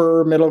surely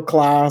upper middle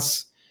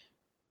class.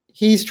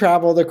 He's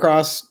traveled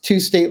across 2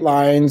 state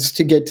lines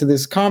to get to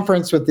this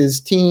conference with his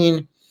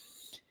teen.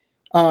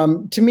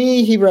 To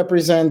me, he's white,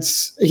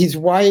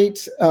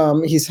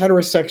 he's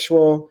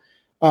heterosexual.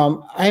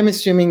 I'm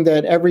assuming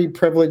that every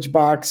privilege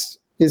box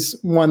is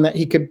one that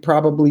he could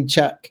probably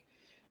check.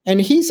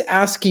 And he's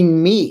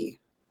asking me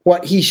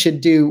what he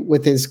should do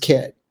with his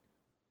kid.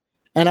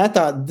 And I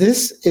thought,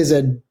 this is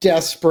a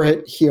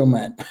desperate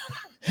human.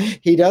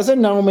 He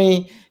doesn't know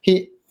me.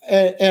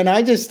 And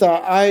I just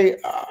thought, I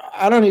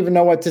don't even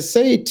know what to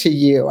say to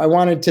you. I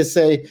wanted to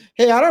say,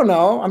 hey, I don't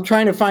know. I'm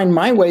trying to find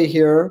my way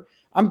here.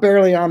 I'm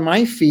barely on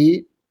my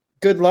feet.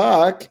 Good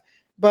luck.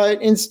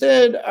 But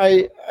instead,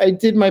 I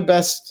did my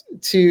best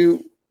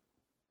to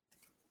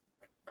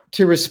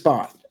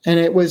respond. And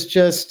it was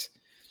just,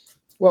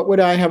 what would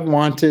I have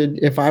wanted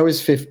if I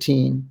was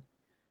 15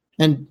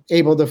 and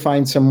able to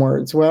find some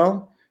words?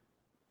 Well,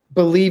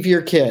 believe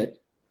your kid.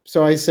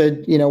 So I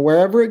said,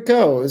 wherever it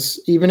goes,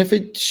 even if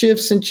it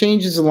shifts and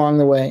changes along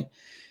the way,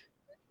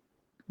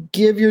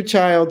 give your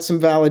child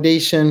some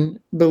validation,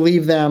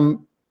 believe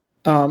them,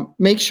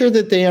 make sure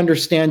that they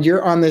understand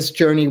you're on this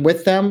journey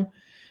with them,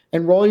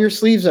 and roll your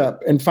sleeves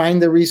up and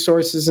find the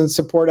resources and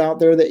support out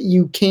there that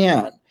you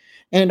can.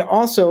 And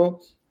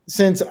also,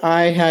 since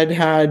I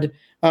had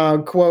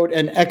quote,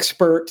 an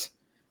expert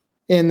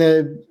in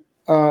the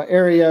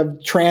area of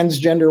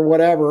transgender,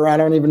 whatever, I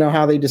don't even know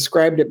how they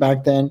described it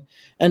back then,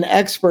 an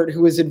expert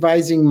who was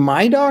advising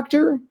my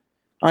doctor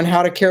on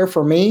how to care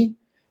for me,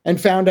 and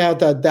found out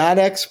that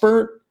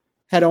expert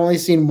had only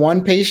seen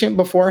 1 patient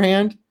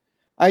beforehand.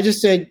 I just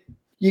said,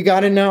 you got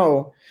to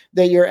know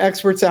that your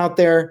experts out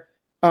there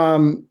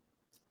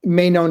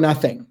may know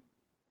nothing.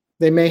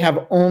 They may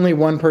have only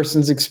 1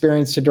 person's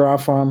experience to draw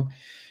from,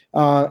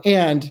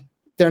 and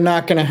they're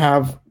not going to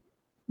have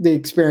the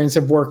experience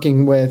of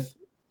working with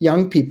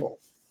young people.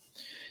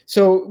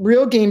 So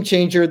real game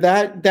changer,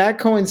 that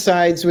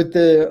coincides with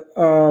the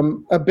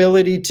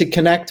ability to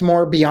connect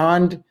more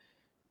beyond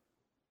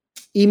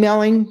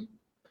emailing,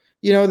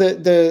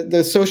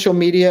 the social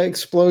media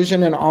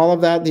explosion and all of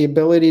that, the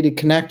ability to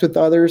connect with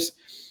others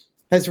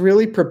has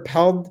really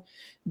propelled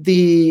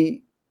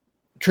the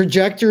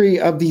trajectory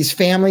of these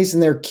families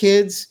and their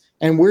kids.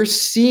 And we're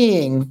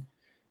seeing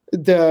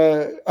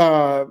the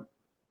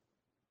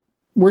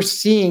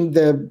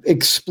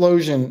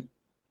explosion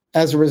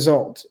as a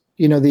result,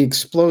 the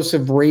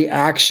explosive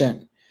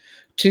reaction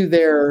to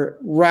their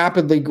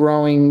rapidly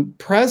growing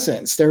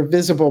presence, their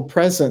visible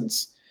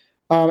presence.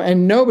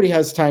 And nobody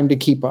has time to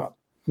keep up,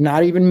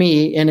 not even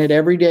me, in it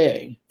every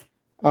day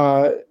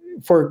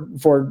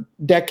for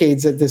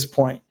decades at this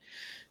point.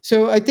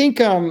 So I think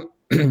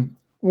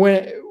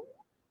when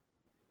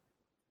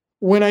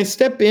I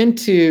step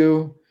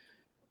into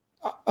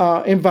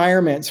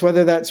environments,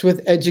 whether that's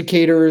with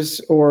educators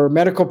or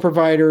medical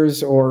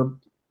providers or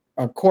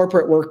a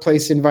corporate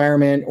workplace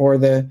environment or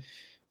the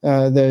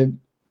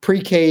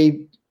pre-K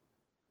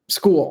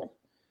school,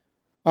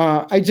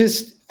 I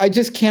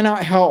just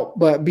cannot help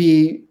but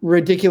be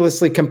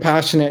ridiculously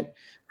compassionate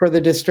for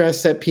the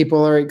distress that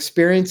people are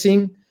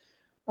experiencing.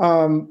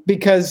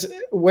 Because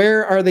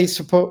where are they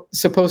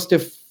supposed to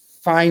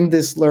find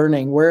this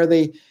learning? Where are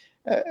they?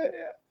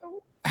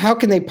 How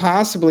can they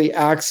possibly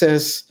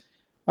access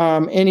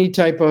any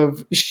type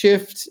of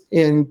shift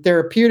in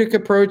therapeutic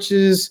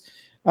approaches?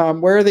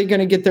 Where are they going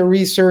to get their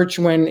research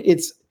when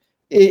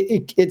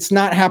it's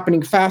not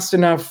happening fast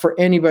enough for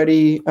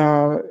anybody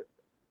to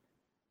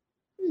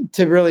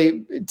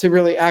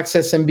really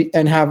access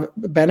and have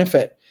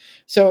benefit?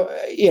 So,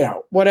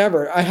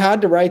 whatever. I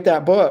had to write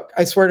that book.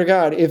 I swear to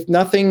God, if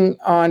nothing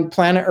on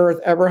planet Earth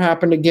ever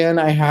happened again,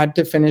 I had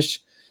to finish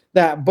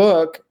that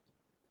book.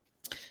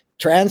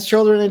 Trans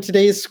children in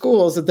today's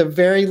schools, at the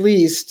very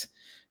least,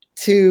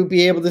 to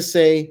be able to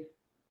say,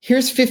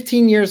 here's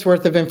 15 years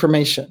worth of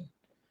information.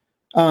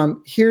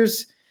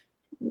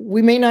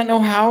 We may not know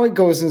how it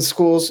goes in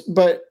schools,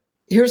 but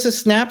here's a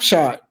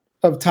snapshot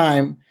of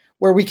time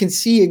where we can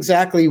see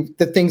exactly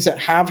the things that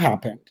have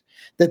happened,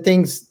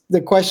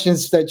 the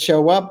questions that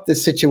show up, the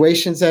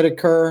situations that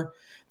occur,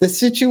 the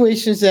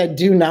situations that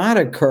do not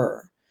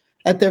occur.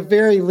 At the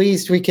very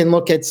least, we can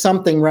look at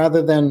something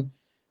rather than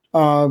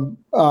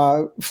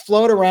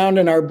float around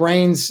in our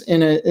brains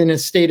in a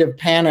state of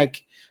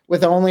panic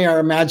with only our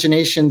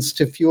imaginations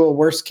to fuel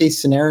worst case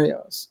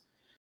scenarios.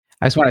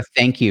 I just want to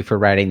thank you for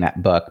writing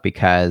that book,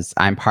 because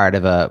I'm part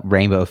of a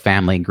Rainbow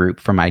Family group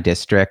for my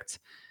district.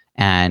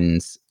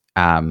 And,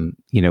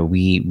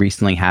 we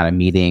recently had a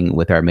meeting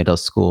with our middle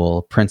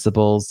school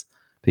principals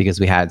because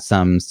we had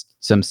some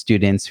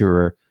students who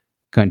were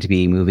going to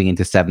be moving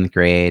into 7th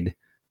grade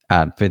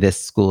for this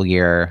school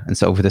year. And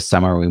so over the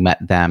summer, we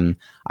met them.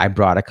 I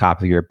brought a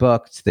copy of your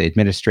book to the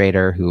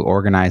administrator who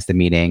organized the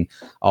meeting.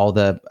 All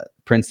the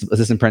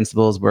assistant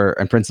principals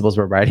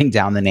were writing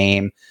down the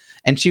name.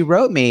 And she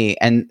wrote me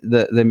and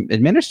the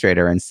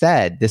administrator and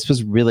said, this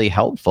was really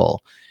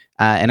helpful.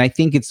 And I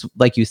think it's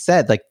like you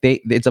said, like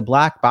it's a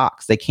black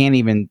box. They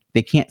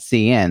can't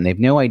see in. They have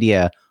no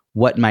idea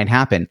what might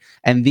happen.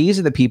 And these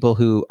are the people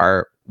who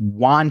are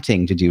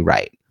wanting to do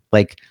right.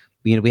 Like,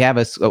 we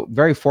have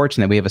very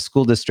fortunate. We have a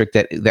school district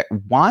that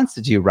wants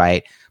to do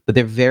right, but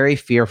they're very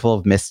fearful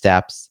of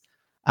missteps.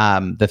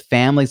 The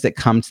families that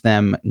come to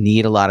them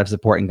need a lot of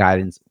support and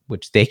guidance,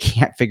 which they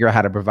can't figure out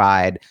how to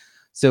provide.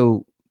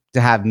 So to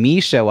have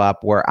me show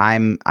up where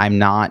I'm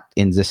not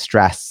in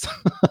distress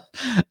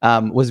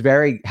was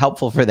very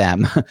helpful for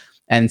them.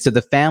 And so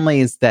the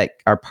families that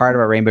are part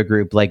of our Rainbow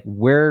group, like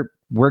we're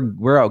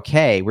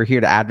okay. We're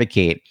here to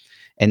advocate.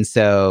 And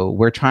so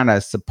we're trying to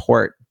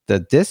support the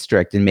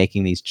district in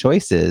making these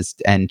choices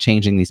and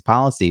changing these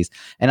policies.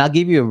 And I'll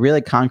give you a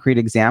really concrete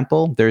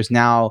example. There's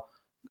now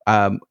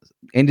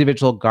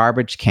individual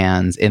garbage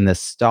cans in the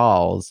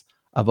stalls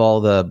of all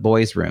the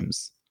boys'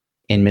 rooms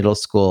in middle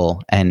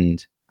school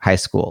and high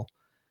school,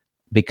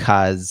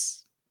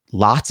 because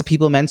lots of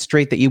people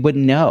menstruate that you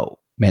wouldn't know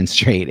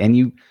menstruate, and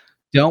you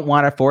don't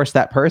want to force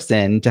that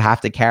person to have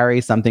to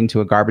carry something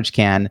to a garbage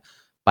can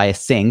by a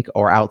sink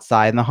or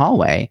outside in the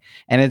hallway.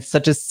 And it's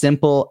such a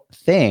simple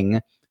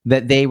thing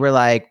that they were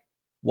like,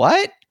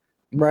 what?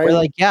 Right. We're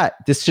like, yeah,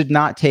 this should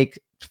not take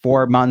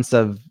 4 months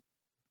of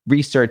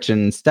research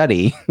and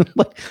study.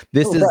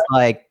 This is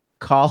like,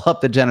 call up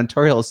the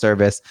janitorial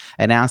service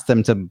and ask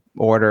them to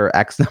order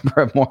X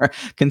number of more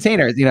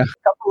containers, a couple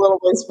little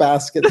waste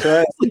baskets,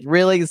 right?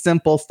 Really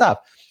simple stuff.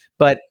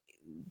 But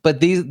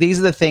these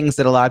are the things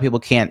that a lot of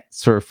people can't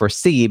sort of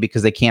foresee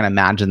because they can't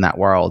imagine that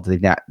world.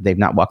 They've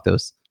not walked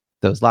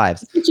those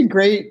lives. Such a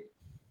great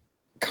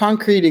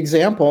concrete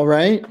example,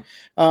 right?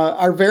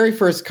 Our very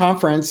first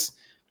conference,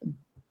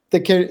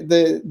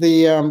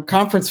 the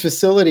conference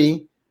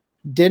facility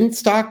didn't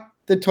stock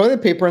the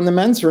toilet paper in the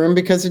men's room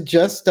because it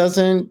just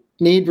doesn't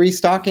need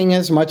restocking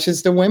as much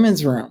as the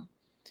women's room.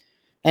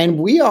 And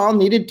we all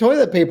needed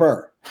toilet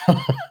paper.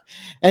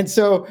 And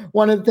so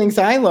one of the things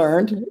I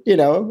learned,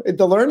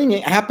 the learning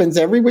happens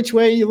every which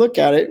way you look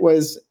at it,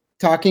 was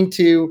talking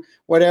to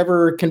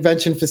whatever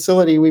convention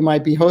facility we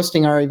might be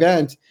hosting our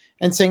event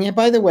and saying, hey,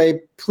 by the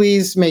way,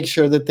 please make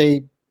sure that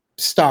they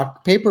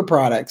stock paper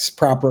products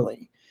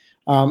properly,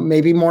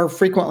 maybe more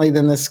frequently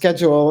than the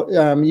schedule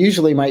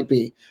usually might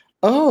be.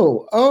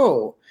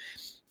 Oh.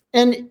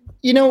 And,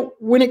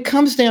 when it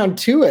comes down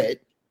to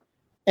it,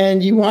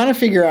 and you want to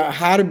figure out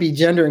how to be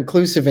gender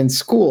inclusive in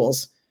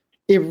schools,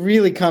 it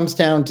really comes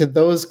down to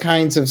those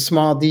kinds of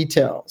small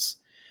details.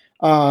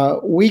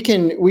 We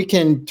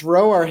can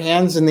throw our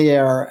hands in the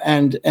air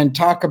and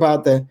talk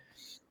about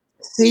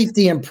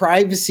safety and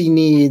privacy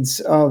needs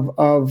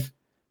of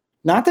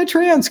not the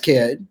trans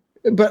kid,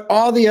 but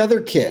all the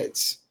other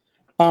kids.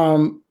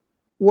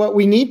 What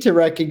we need to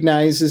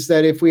recognize is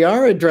that if we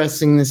are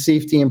addressing the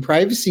safety and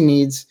privacy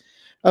needs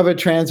of a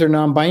trans or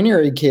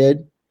non-binary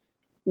kid,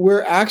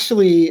 we're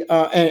actually,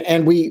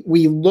 and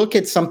we look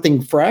at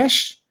something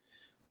fresh,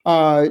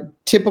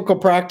 typical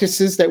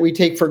practices that we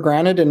take for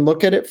granted and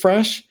look at it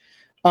fresh,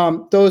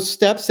 those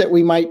steps that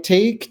we might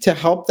take to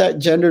help that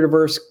gender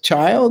diverse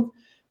child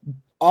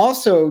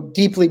also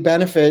deeply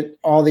benefit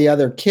all the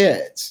other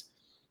kids.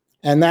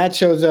 And that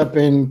shows up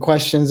in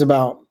questions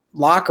about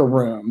locker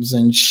rooms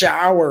and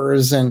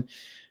showers. And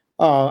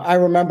I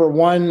remember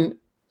one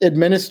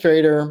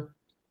administrator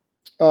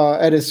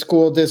at a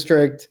school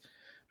district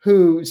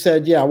who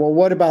said, yeah, well,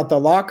 what about the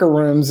locker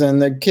rooms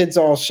and the kids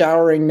all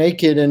showering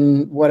naked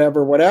and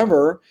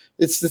whatever.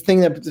 It's the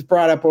thing that's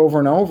brought up over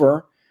and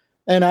over.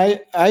 And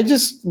I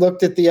just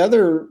looked at the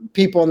other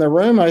people in the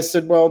room. I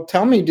said, well,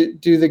 tell me,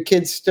 do the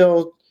kids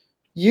still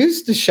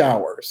use the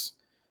showers?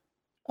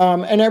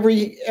 And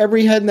every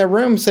head in the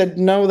room said,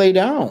 no, they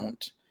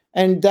don't.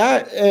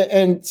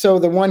 And so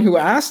the one who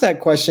asked that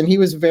question, he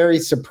was very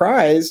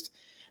surprised.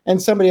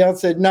 And somebody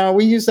else said, no,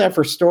 we use that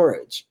for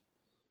storage.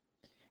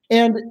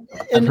 And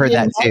I've heard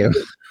that too.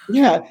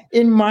 Yeah.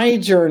 In my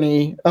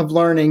journey of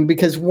learning,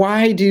 because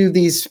why do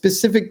these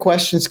specific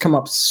questions come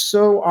up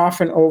so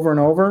often over and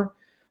over?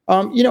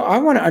 I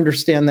want to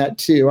understand that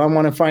too. I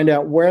want to find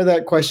out where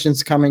that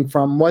question's coming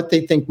from, what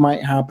they think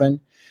might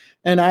happen.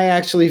 And I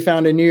actually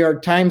found a New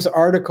York Times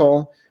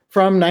article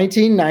from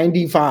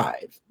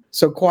 1995.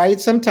 So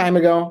quite some time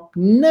ago,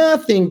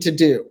 nothing to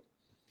do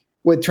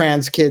with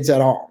trans kids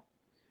at all.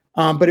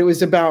 But it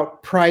was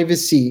about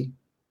privacy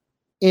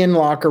in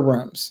locker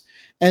rooms,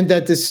 and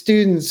that the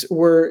students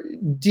were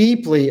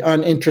deeply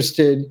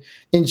uninterested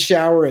in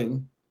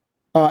showering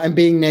and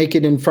being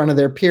naked in front of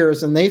their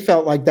peers. And they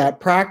felt like that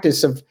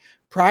practice of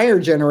prior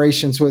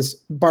generations was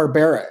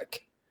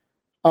barbaric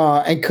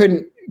and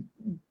couldn't,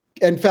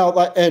 and felt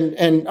like,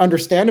 and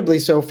understandably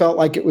so, felt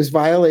like it was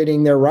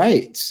violating their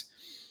rights.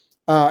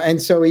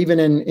 And so even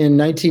in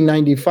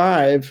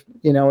 1995,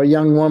 a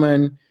young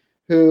woman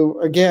who,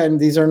 again,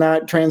 these are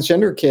not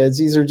transgender kids,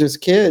 these are just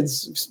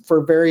kids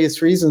for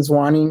various reasons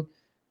wanting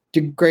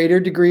a greater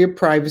degree of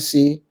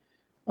privacy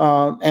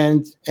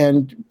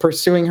and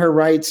pursuing her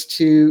rights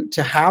to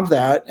have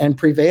that and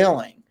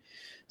prevailing.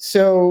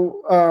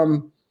 So,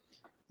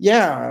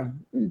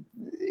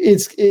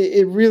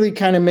 it really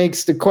kind of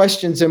makes the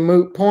questions a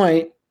moot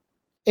point.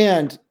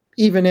 And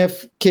even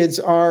if kids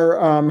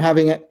are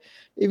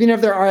even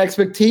if there are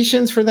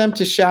expectations for them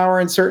to shower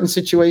in certain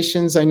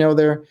situations, I know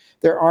there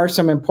are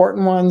some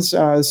important ones,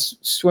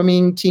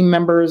 swimming team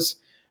members,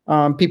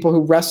 people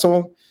who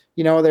wrestle,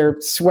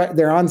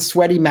 they're on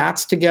sweaty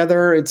mats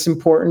together. It's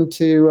important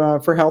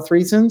for health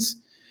reasons.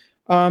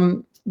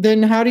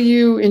 Then how do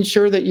you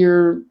ensure that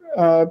you're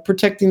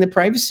protecting the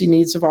privacy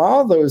needs of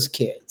all those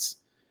kids?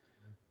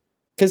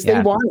 Because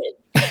they want it.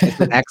 It's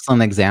an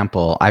excellent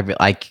example.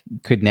 I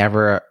could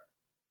never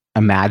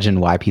imagine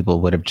why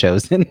people would have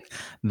chosen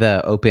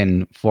the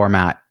open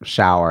format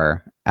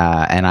shower.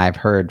 And I've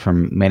heard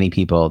from many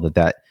people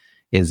that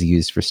is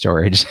used for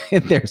storage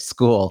in their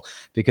school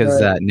because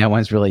no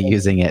one's really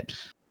using it.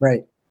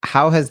 Right.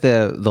 How has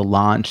the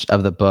launch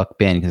of the book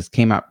been? Because it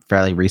came out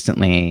fairly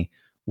recently.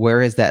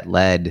 Where has that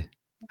led?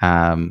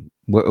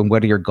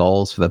 What are your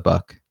goals for the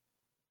book?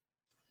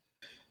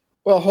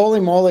 Well, holy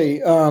moly.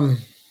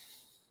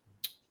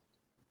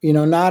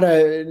 Not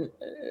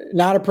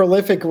a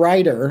prolific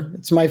writer.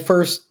 It's my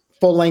first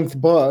full-length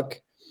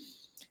book.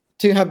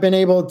 To have been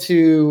able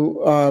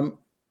to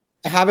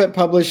have it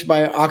published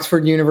by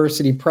Oxford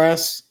University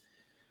Press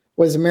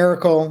was a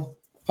miracle.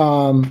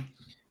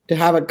 To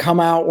have it come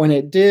out when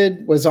it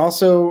did was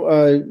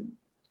also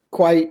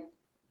quite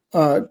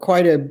a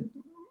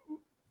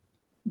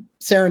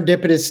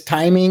serendipitous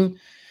timing.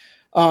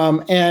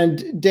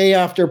 And day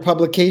after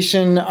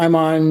publication, I'm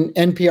on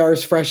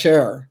NPR's Fresh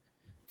Air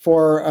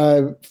for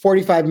a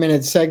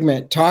 45-minute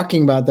segment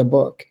talking about the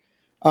book.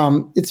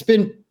 It's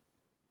been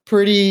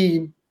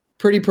pretty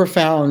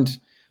profound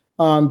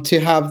to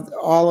have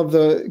all of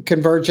the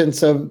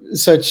convergence of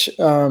such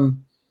of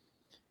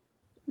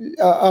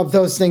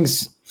those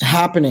things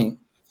happening.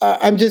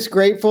 I'm just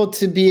grateful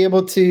to be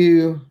able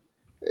to.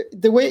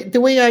 The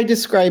way I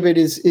describe it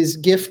is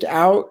gift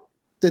out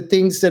the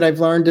things that I've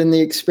learned in the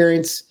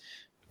experiences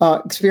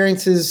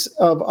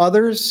of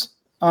others.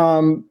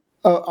 All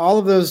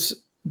of those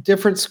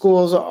different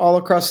schools all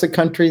across the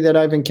country that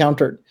I've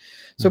encountered.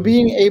 So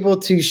being able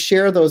to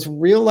share those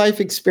real life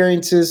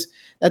experiences,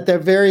 at the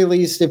very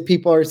least, if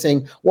people are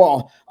saying,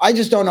 well, I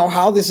just don't know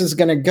how this is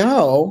going to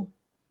go,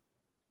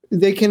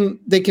 they can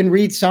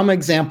read some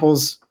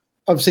examples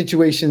of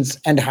situations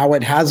and how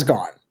it has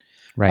gone.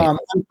 Right. I'm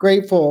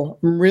grateful.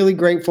 I'm really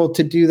grateful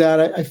to do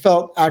that. I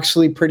felt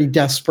actually pretty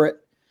desperate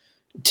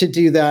to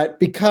do that,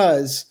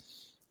 because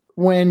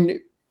when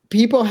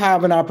people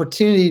have an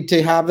opportunity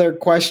to have their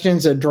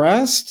questions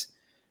addressed,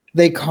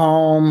 they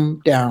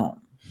calm down.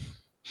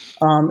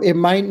 It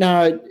might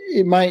not,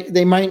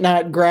 they might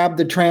not grab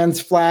the trans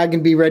flag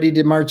and be ready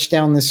to march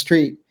down the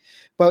street,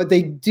 but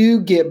they do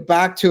get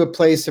back to a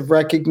place of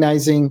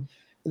recognizing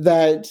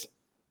that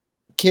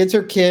kids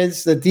are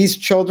kids, that these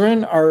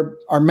children are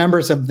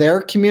members of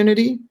their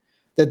community,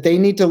 that they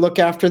need to look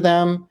after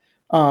them,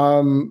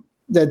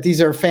 that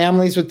these are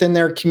families within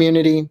their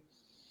community.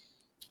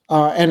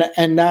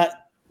 And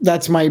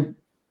that's my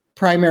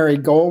primary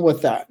goal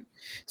with that.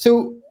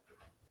 So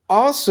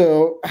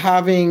also,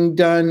 having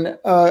done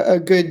a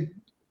good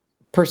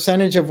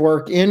percentage of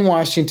work in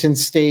Washington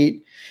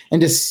State, and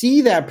to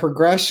see that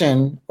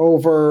progression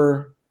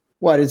over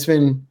it's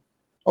been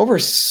over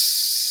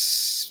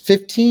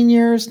 15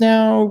 years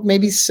now,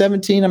 maybe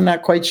 17, I'm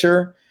not quite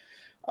sure.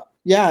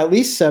 Yeah, at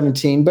least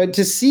 17. But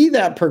to see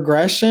that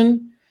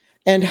progression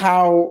and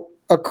how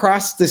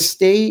across the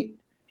state,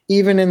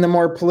 even in the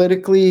more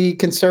politically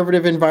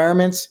conservative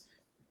environments,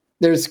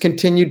 there's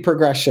continued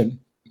progression,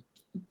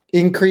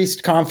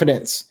 increased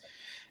confidence,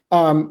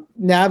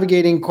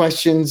 navigating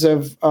questions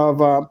of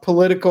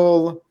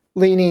political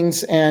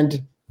leanings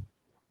and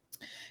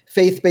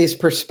faith-based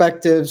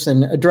perspectives,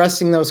 and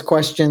addressing those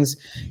questions.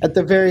 At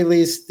the very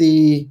least,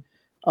 the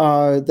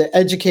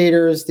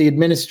educators, the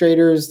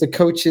administrators, the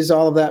coaches,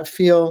 all of that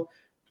feel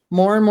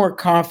more and more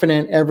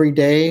confident every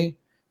day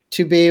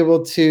to be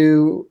able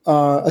to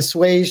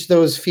assuage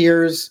those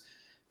fears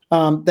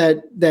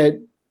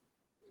that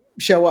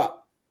show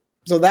up.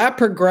 So that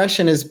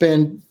progression has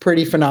been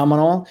pretty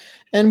phenomenal.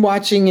 And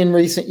watching in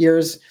recent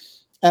years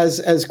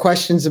as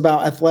questions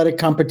about athletic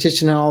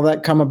competition and all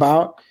that come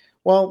about,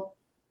 well,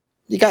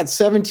 you got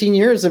 17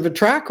 years of a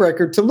track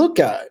record to look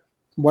at.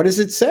 What does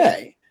it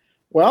say?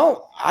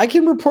 Well, I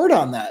can report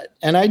on that.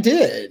 And I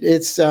did.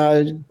 It's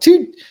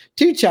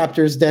two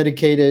chapters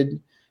dedicated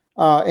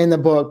in the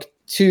book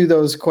to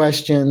those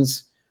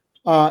questions.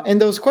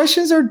 And those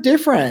questions are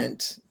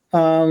different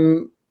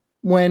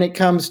when it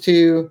comes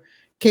to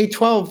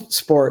K-12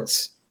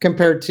 sports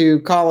compared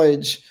to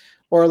college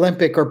or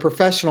Olympic or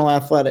professional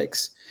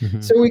athletics. Mm-hmm.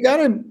 So we got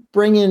to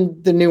bring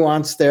in the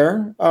nuance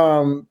there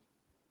and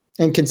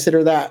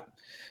consider that.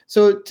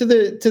 So to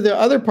the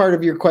other part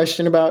of your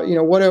question about,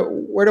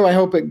 where do I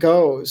hope it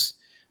goes?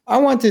 I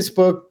want this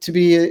book to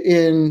be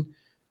in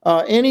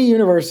any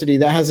university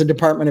that has a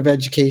Department of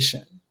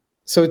Education.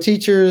 So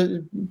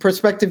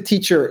prospective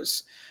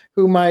teachers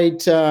who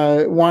might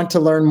want to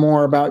learn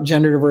more about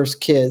gender diverse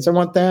kids, I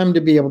want them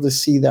to be able to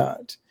see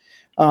that.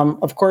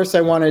 Of course, I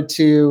wanted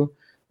to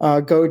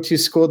go to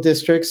school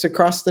districts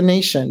across the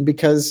nation,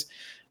 because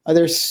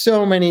there's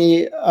so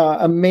many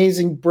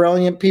amazing,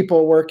 brilliant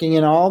people working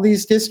in all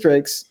these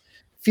districts,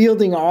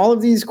 fielding all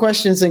of these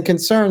questions and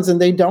concerns,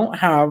 and they don't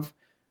have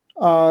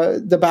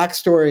the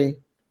backstory.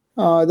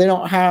 They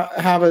don't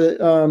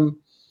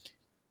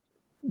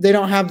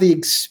have the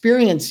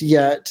experience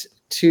yet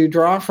to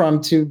draw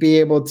from to be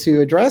able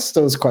to address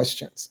those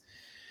questions.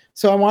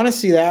 So I want to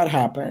see that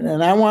happen,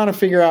 and I want to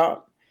figure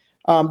out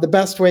the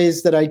best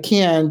ways that I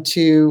can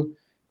to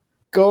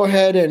go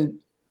ahead and,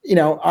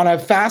 on a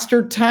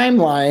faster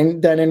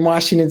timeline than in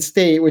Washington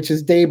State, which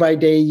is day by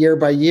day, year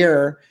by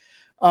year,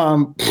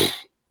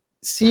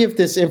 see if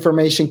this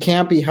information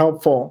can't be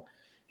helpful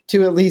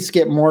to at least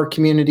get more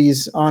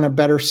communities on a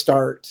better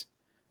start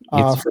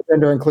for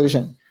gender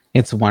inclusion.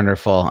 It's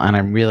wonderful. And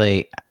I'm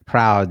really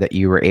proud that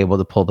you were able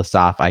to pull this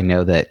off. I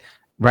know that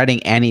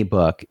writing any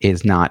book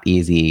is not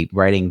easy.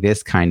 Writing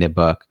this kind of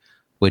book,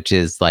 which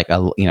is like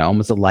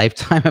almost a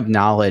lifetime of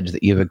knowledge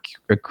that you've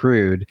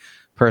accrued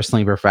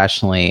personally,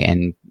 professionally,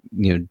 and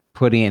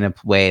putting it in a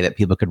way that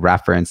people could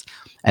reference,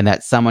 and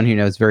that someone who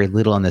knows very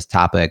little on this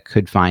topic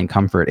could find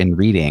comfort in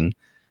reading.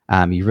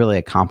 You really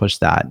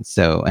accomplished that.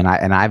 So, and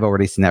I've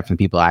already seen that from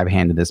people I've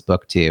handed this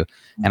book to,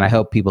 and I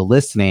hope people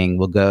listening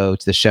will go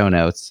to the show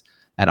notes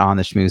at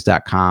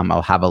ontheschmooze.com.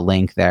 I'll have a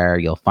link there.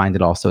 You'll find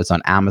it also. It's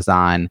on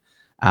Amazon.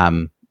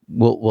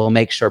 We'll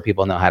make sure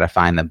people know how to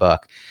find the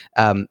book.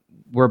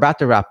 We're about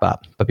to wrap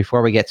up, but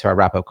before we get to our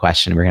wrap up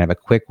question, we're gonna have a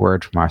quick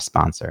word from our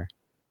sponsor.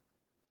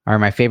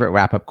 My favorite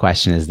wrap-up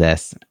question is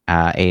this,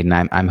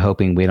 Aidan. I'm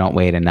hoping we don't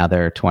wait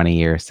another 20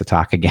 years to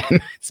talk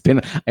again.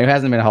 It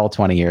hasn't been a whole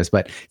 20 years,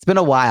 but it's been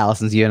a while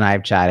since you and I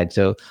have chatted.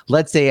 So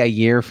let's say a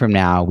year from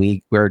now,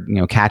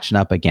 we're catching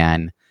up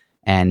again,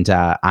 and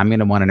I'm going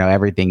to want to know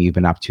everything you've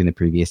been up to in the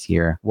previous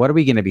year. What are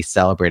we going to be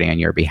celebrating on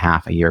your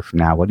behalf a year from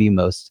now? What are you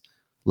most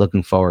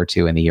looking forward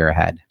to in the year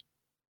ahead?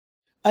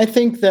 I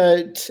think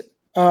that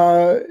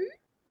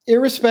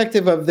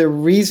irrespective of the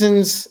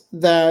reasons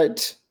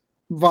that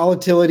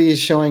volatility is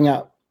showing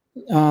up,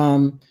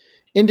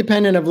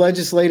 independent of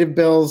legislative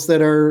bills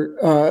that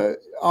are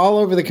all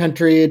over the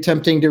country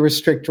attempting to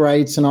restrict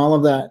rights and all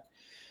of that,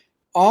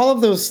 all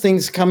of those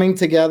things coming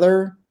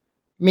together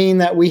mean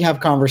that we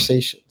have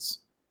conversations.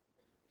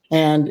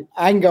 And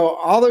I can go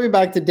all the way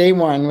back to day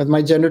one with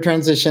my gender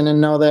transition and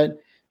know that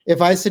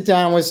if I sit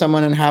down with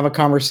someone and have a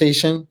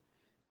conversation,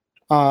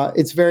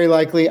 it's very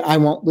likely I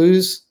won't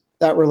lose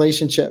that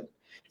relationship.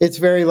 It's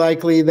very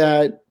likely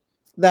that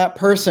that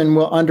person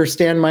will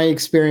understand my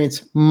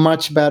experience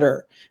much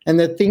better. And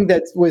the thing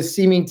that was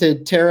seeming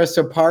to tear us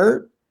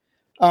apart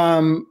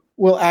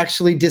will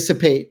actually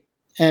dissipate,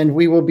 and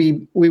we will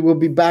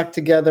be back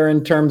together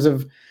in terms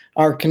of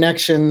our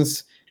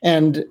connections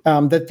and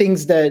the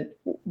things that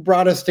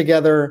brought us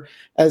together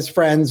as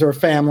friends or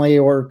family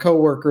or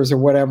coworkers or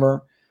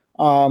whatever.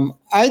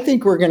 I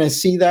think we're going to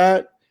see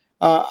that.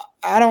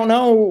 I don't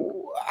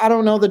know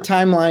the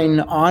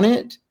timeline on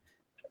it,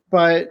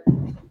 but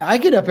I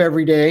get up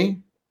every day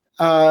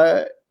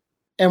and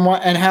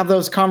have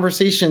those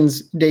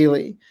conversations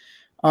daily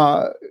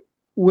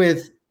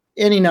with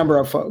any number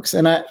of folks.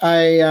 And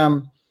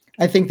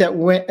I think that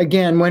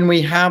when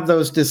we have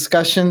those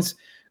discussions,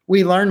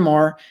 we learn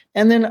more,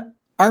 and then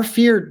our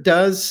fear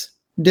does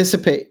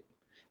dissipate.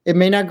 It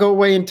may not go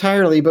away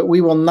entirely, but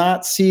we will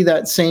not see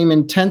that same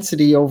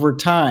intensity over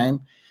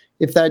time.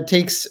 If that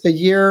takes a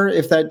year,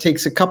 if that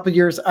takes a couple of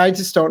years, I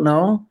just don't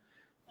know.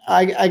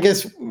 I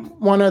guess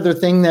one other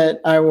thing that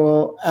I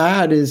will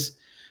add is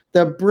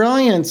the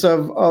brilliance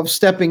of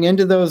stepping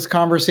into those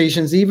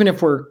conversations, even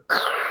if we're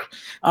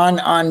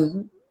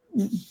on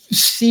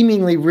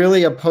seemingly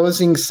really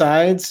opposing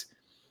sides.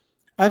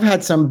 I've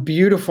had some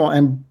beautiful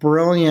and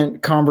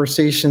brilliant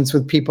conversations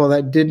with people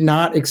that did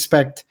not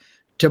expect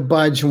to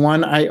budge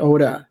one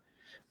iota,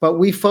 but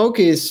we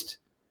focused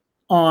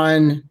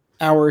on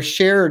our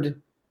shared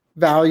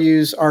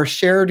values, our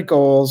shared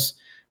goals,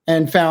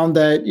 and found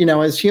that,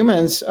 as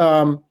humans,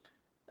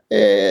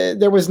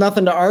 there was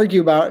nothing to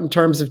argue about in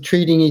terms of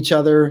treating each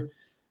other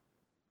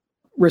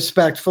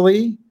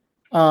respectfully,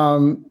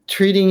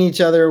 treating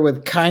each other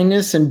with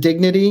kindness and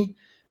dignity,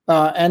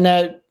 and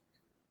that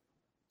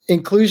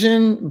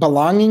inclusion,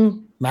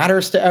 belonging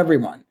matters to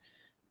everyone.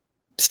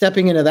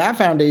 Stepping into that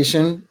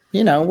foundation,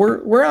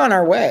 we're on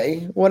our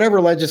way.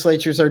 Whatever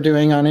legislatures are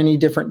doing on any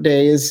different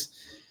day is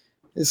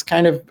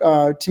kind of,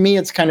 to me,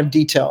 it's kind of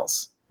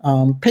details,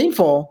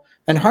 painful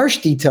and harsh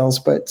details,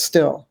 but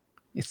still.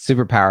 It's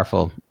super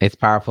powerful. It's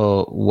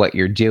powerful what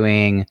you're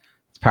doing.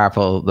 It's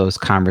powerful, those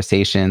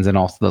conversations, and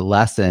also the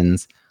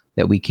lessons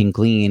that we can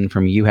glean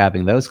from you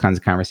having those kinds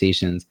of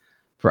conversations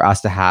for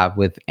us to have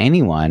with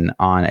anyone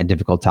on a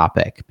difficult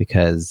topic.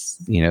 Because,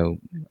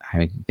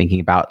 I'm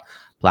thinking about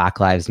Black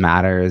Lives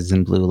Matters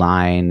and Blue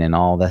Line and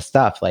all this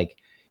stuff. Like,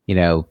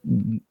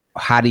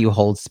 how do you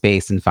hold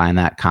space and find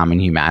that common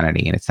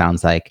humanity? And it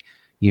sounds like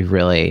you've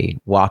really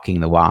walking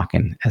the walk.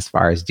 And as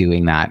far as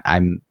doing that,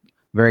 I'm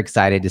very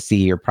excited to see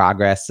your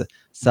progress,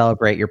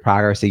 celebrate your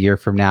progress a year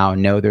from now.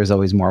 Know there's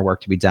always more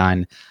work to be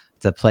done,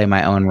 to play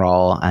my own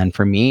role. And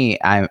for me,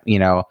 I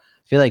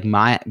feel like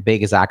my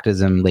biggest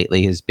activism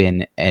lately has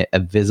been a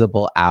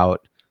visible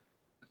out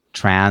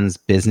trans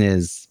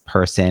business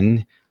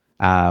person,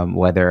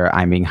 whether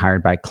I'm being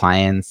hired by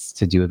clients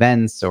to do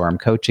events, or I'm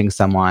coaching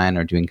someone,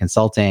 or doing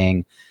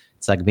consulting.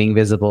 It's like being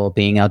visible,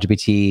 being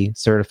LGBT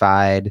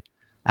certified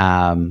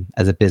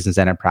as a business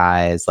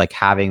enterprise, like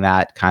having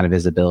that kind of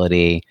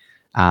visibility,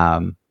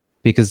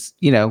 because,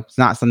 it's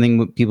not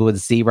something people would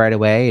see right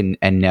away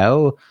and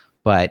know,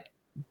 but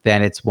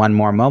then it's one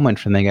more moment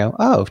from they go,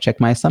 oh,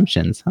 check my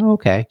assumptions. Oh,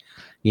 okay.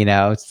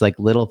 It's like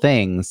little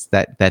things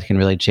that can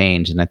really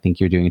change. And I think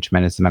you're doing a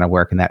tremendous amount of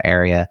work in that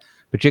area,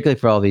 particularly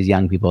for all these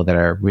young people that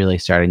are really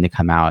starting to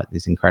come out at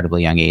these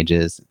incredibly young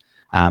ages,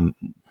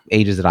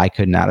 ages that I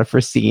could not have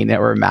foreseen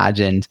or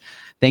imagined.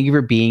 Thank you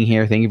for being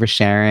here. Thank you for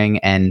sharing.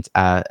 And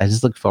I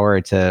just look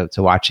forward to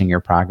watching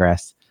your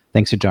progress.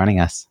 Thanks for joining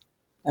us.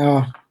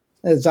 Oh,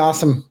 it's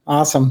awesome.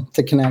 Awesome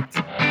to connect.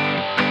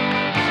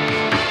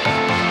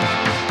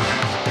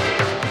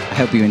 I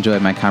hope you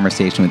enjoyed my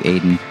conversation with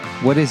Aidan.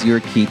 What is your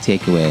key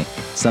takeaway?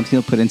 Something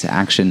you'll put into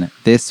action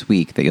this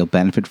week that you'll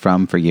benefit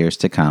from for years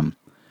to come.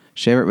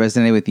 Share what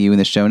resonated with you in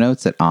the show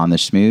notes at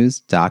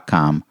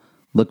ontheschmooze.com.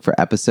 Look for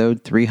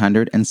episode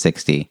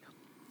 360.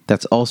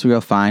 That's also where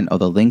you'll find all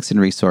the links and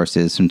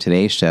resources from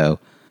today's show,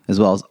 as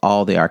well as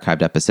all the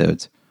archived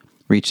episodes.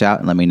 Reach out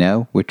and let me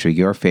know which are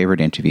your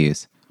favorite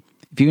interviews.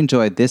 If you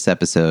enjoyed this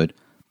episode,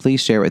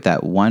 please share it with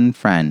that one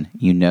friend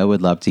you know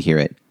would love to hear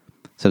it.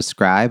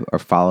 Subscribe or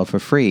follow for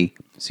free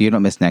so you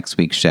don't miss next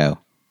week's show.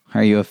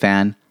 Are you a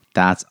fan?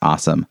 That's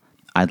awesome.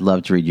 I'd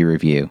love to read your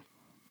review.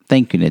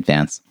 Thank you in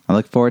advance. I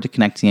look forward to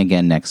connecting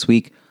again next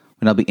week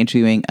when I'll be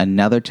interviewing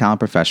another talent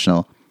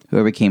professional who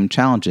overcame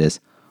challenges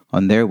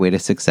on their way to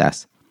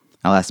success.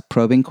 I'll ask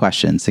probing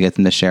questions to get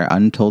them to share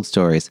untold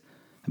stories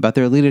about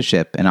their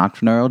leadership and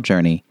entrepreneurial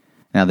journey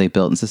and how they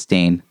built and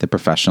sustained their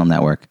professional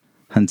network.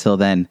 Until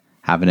then,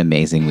 have an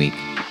amazing week.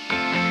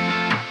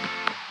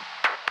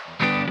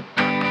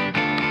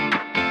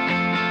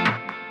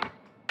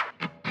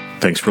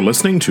 Thanks for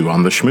listening to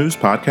On the Schmooze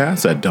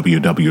podcast at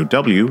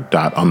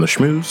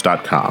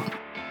www.ontheschmooze.com.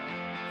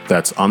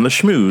 That's On the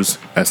Schmooze,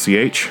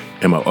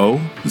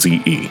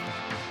 SCHMOOZE.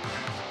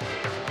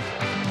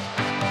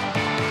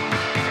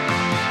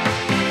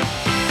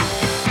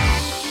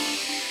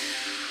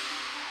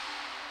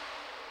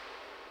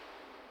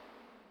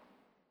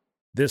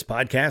 This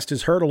podcast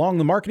is heard along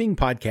the Marketing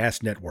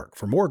Podcast Network.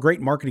 For more great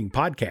marketing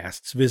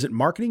podcasts, visit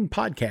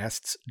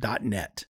marketingpodcasts.net.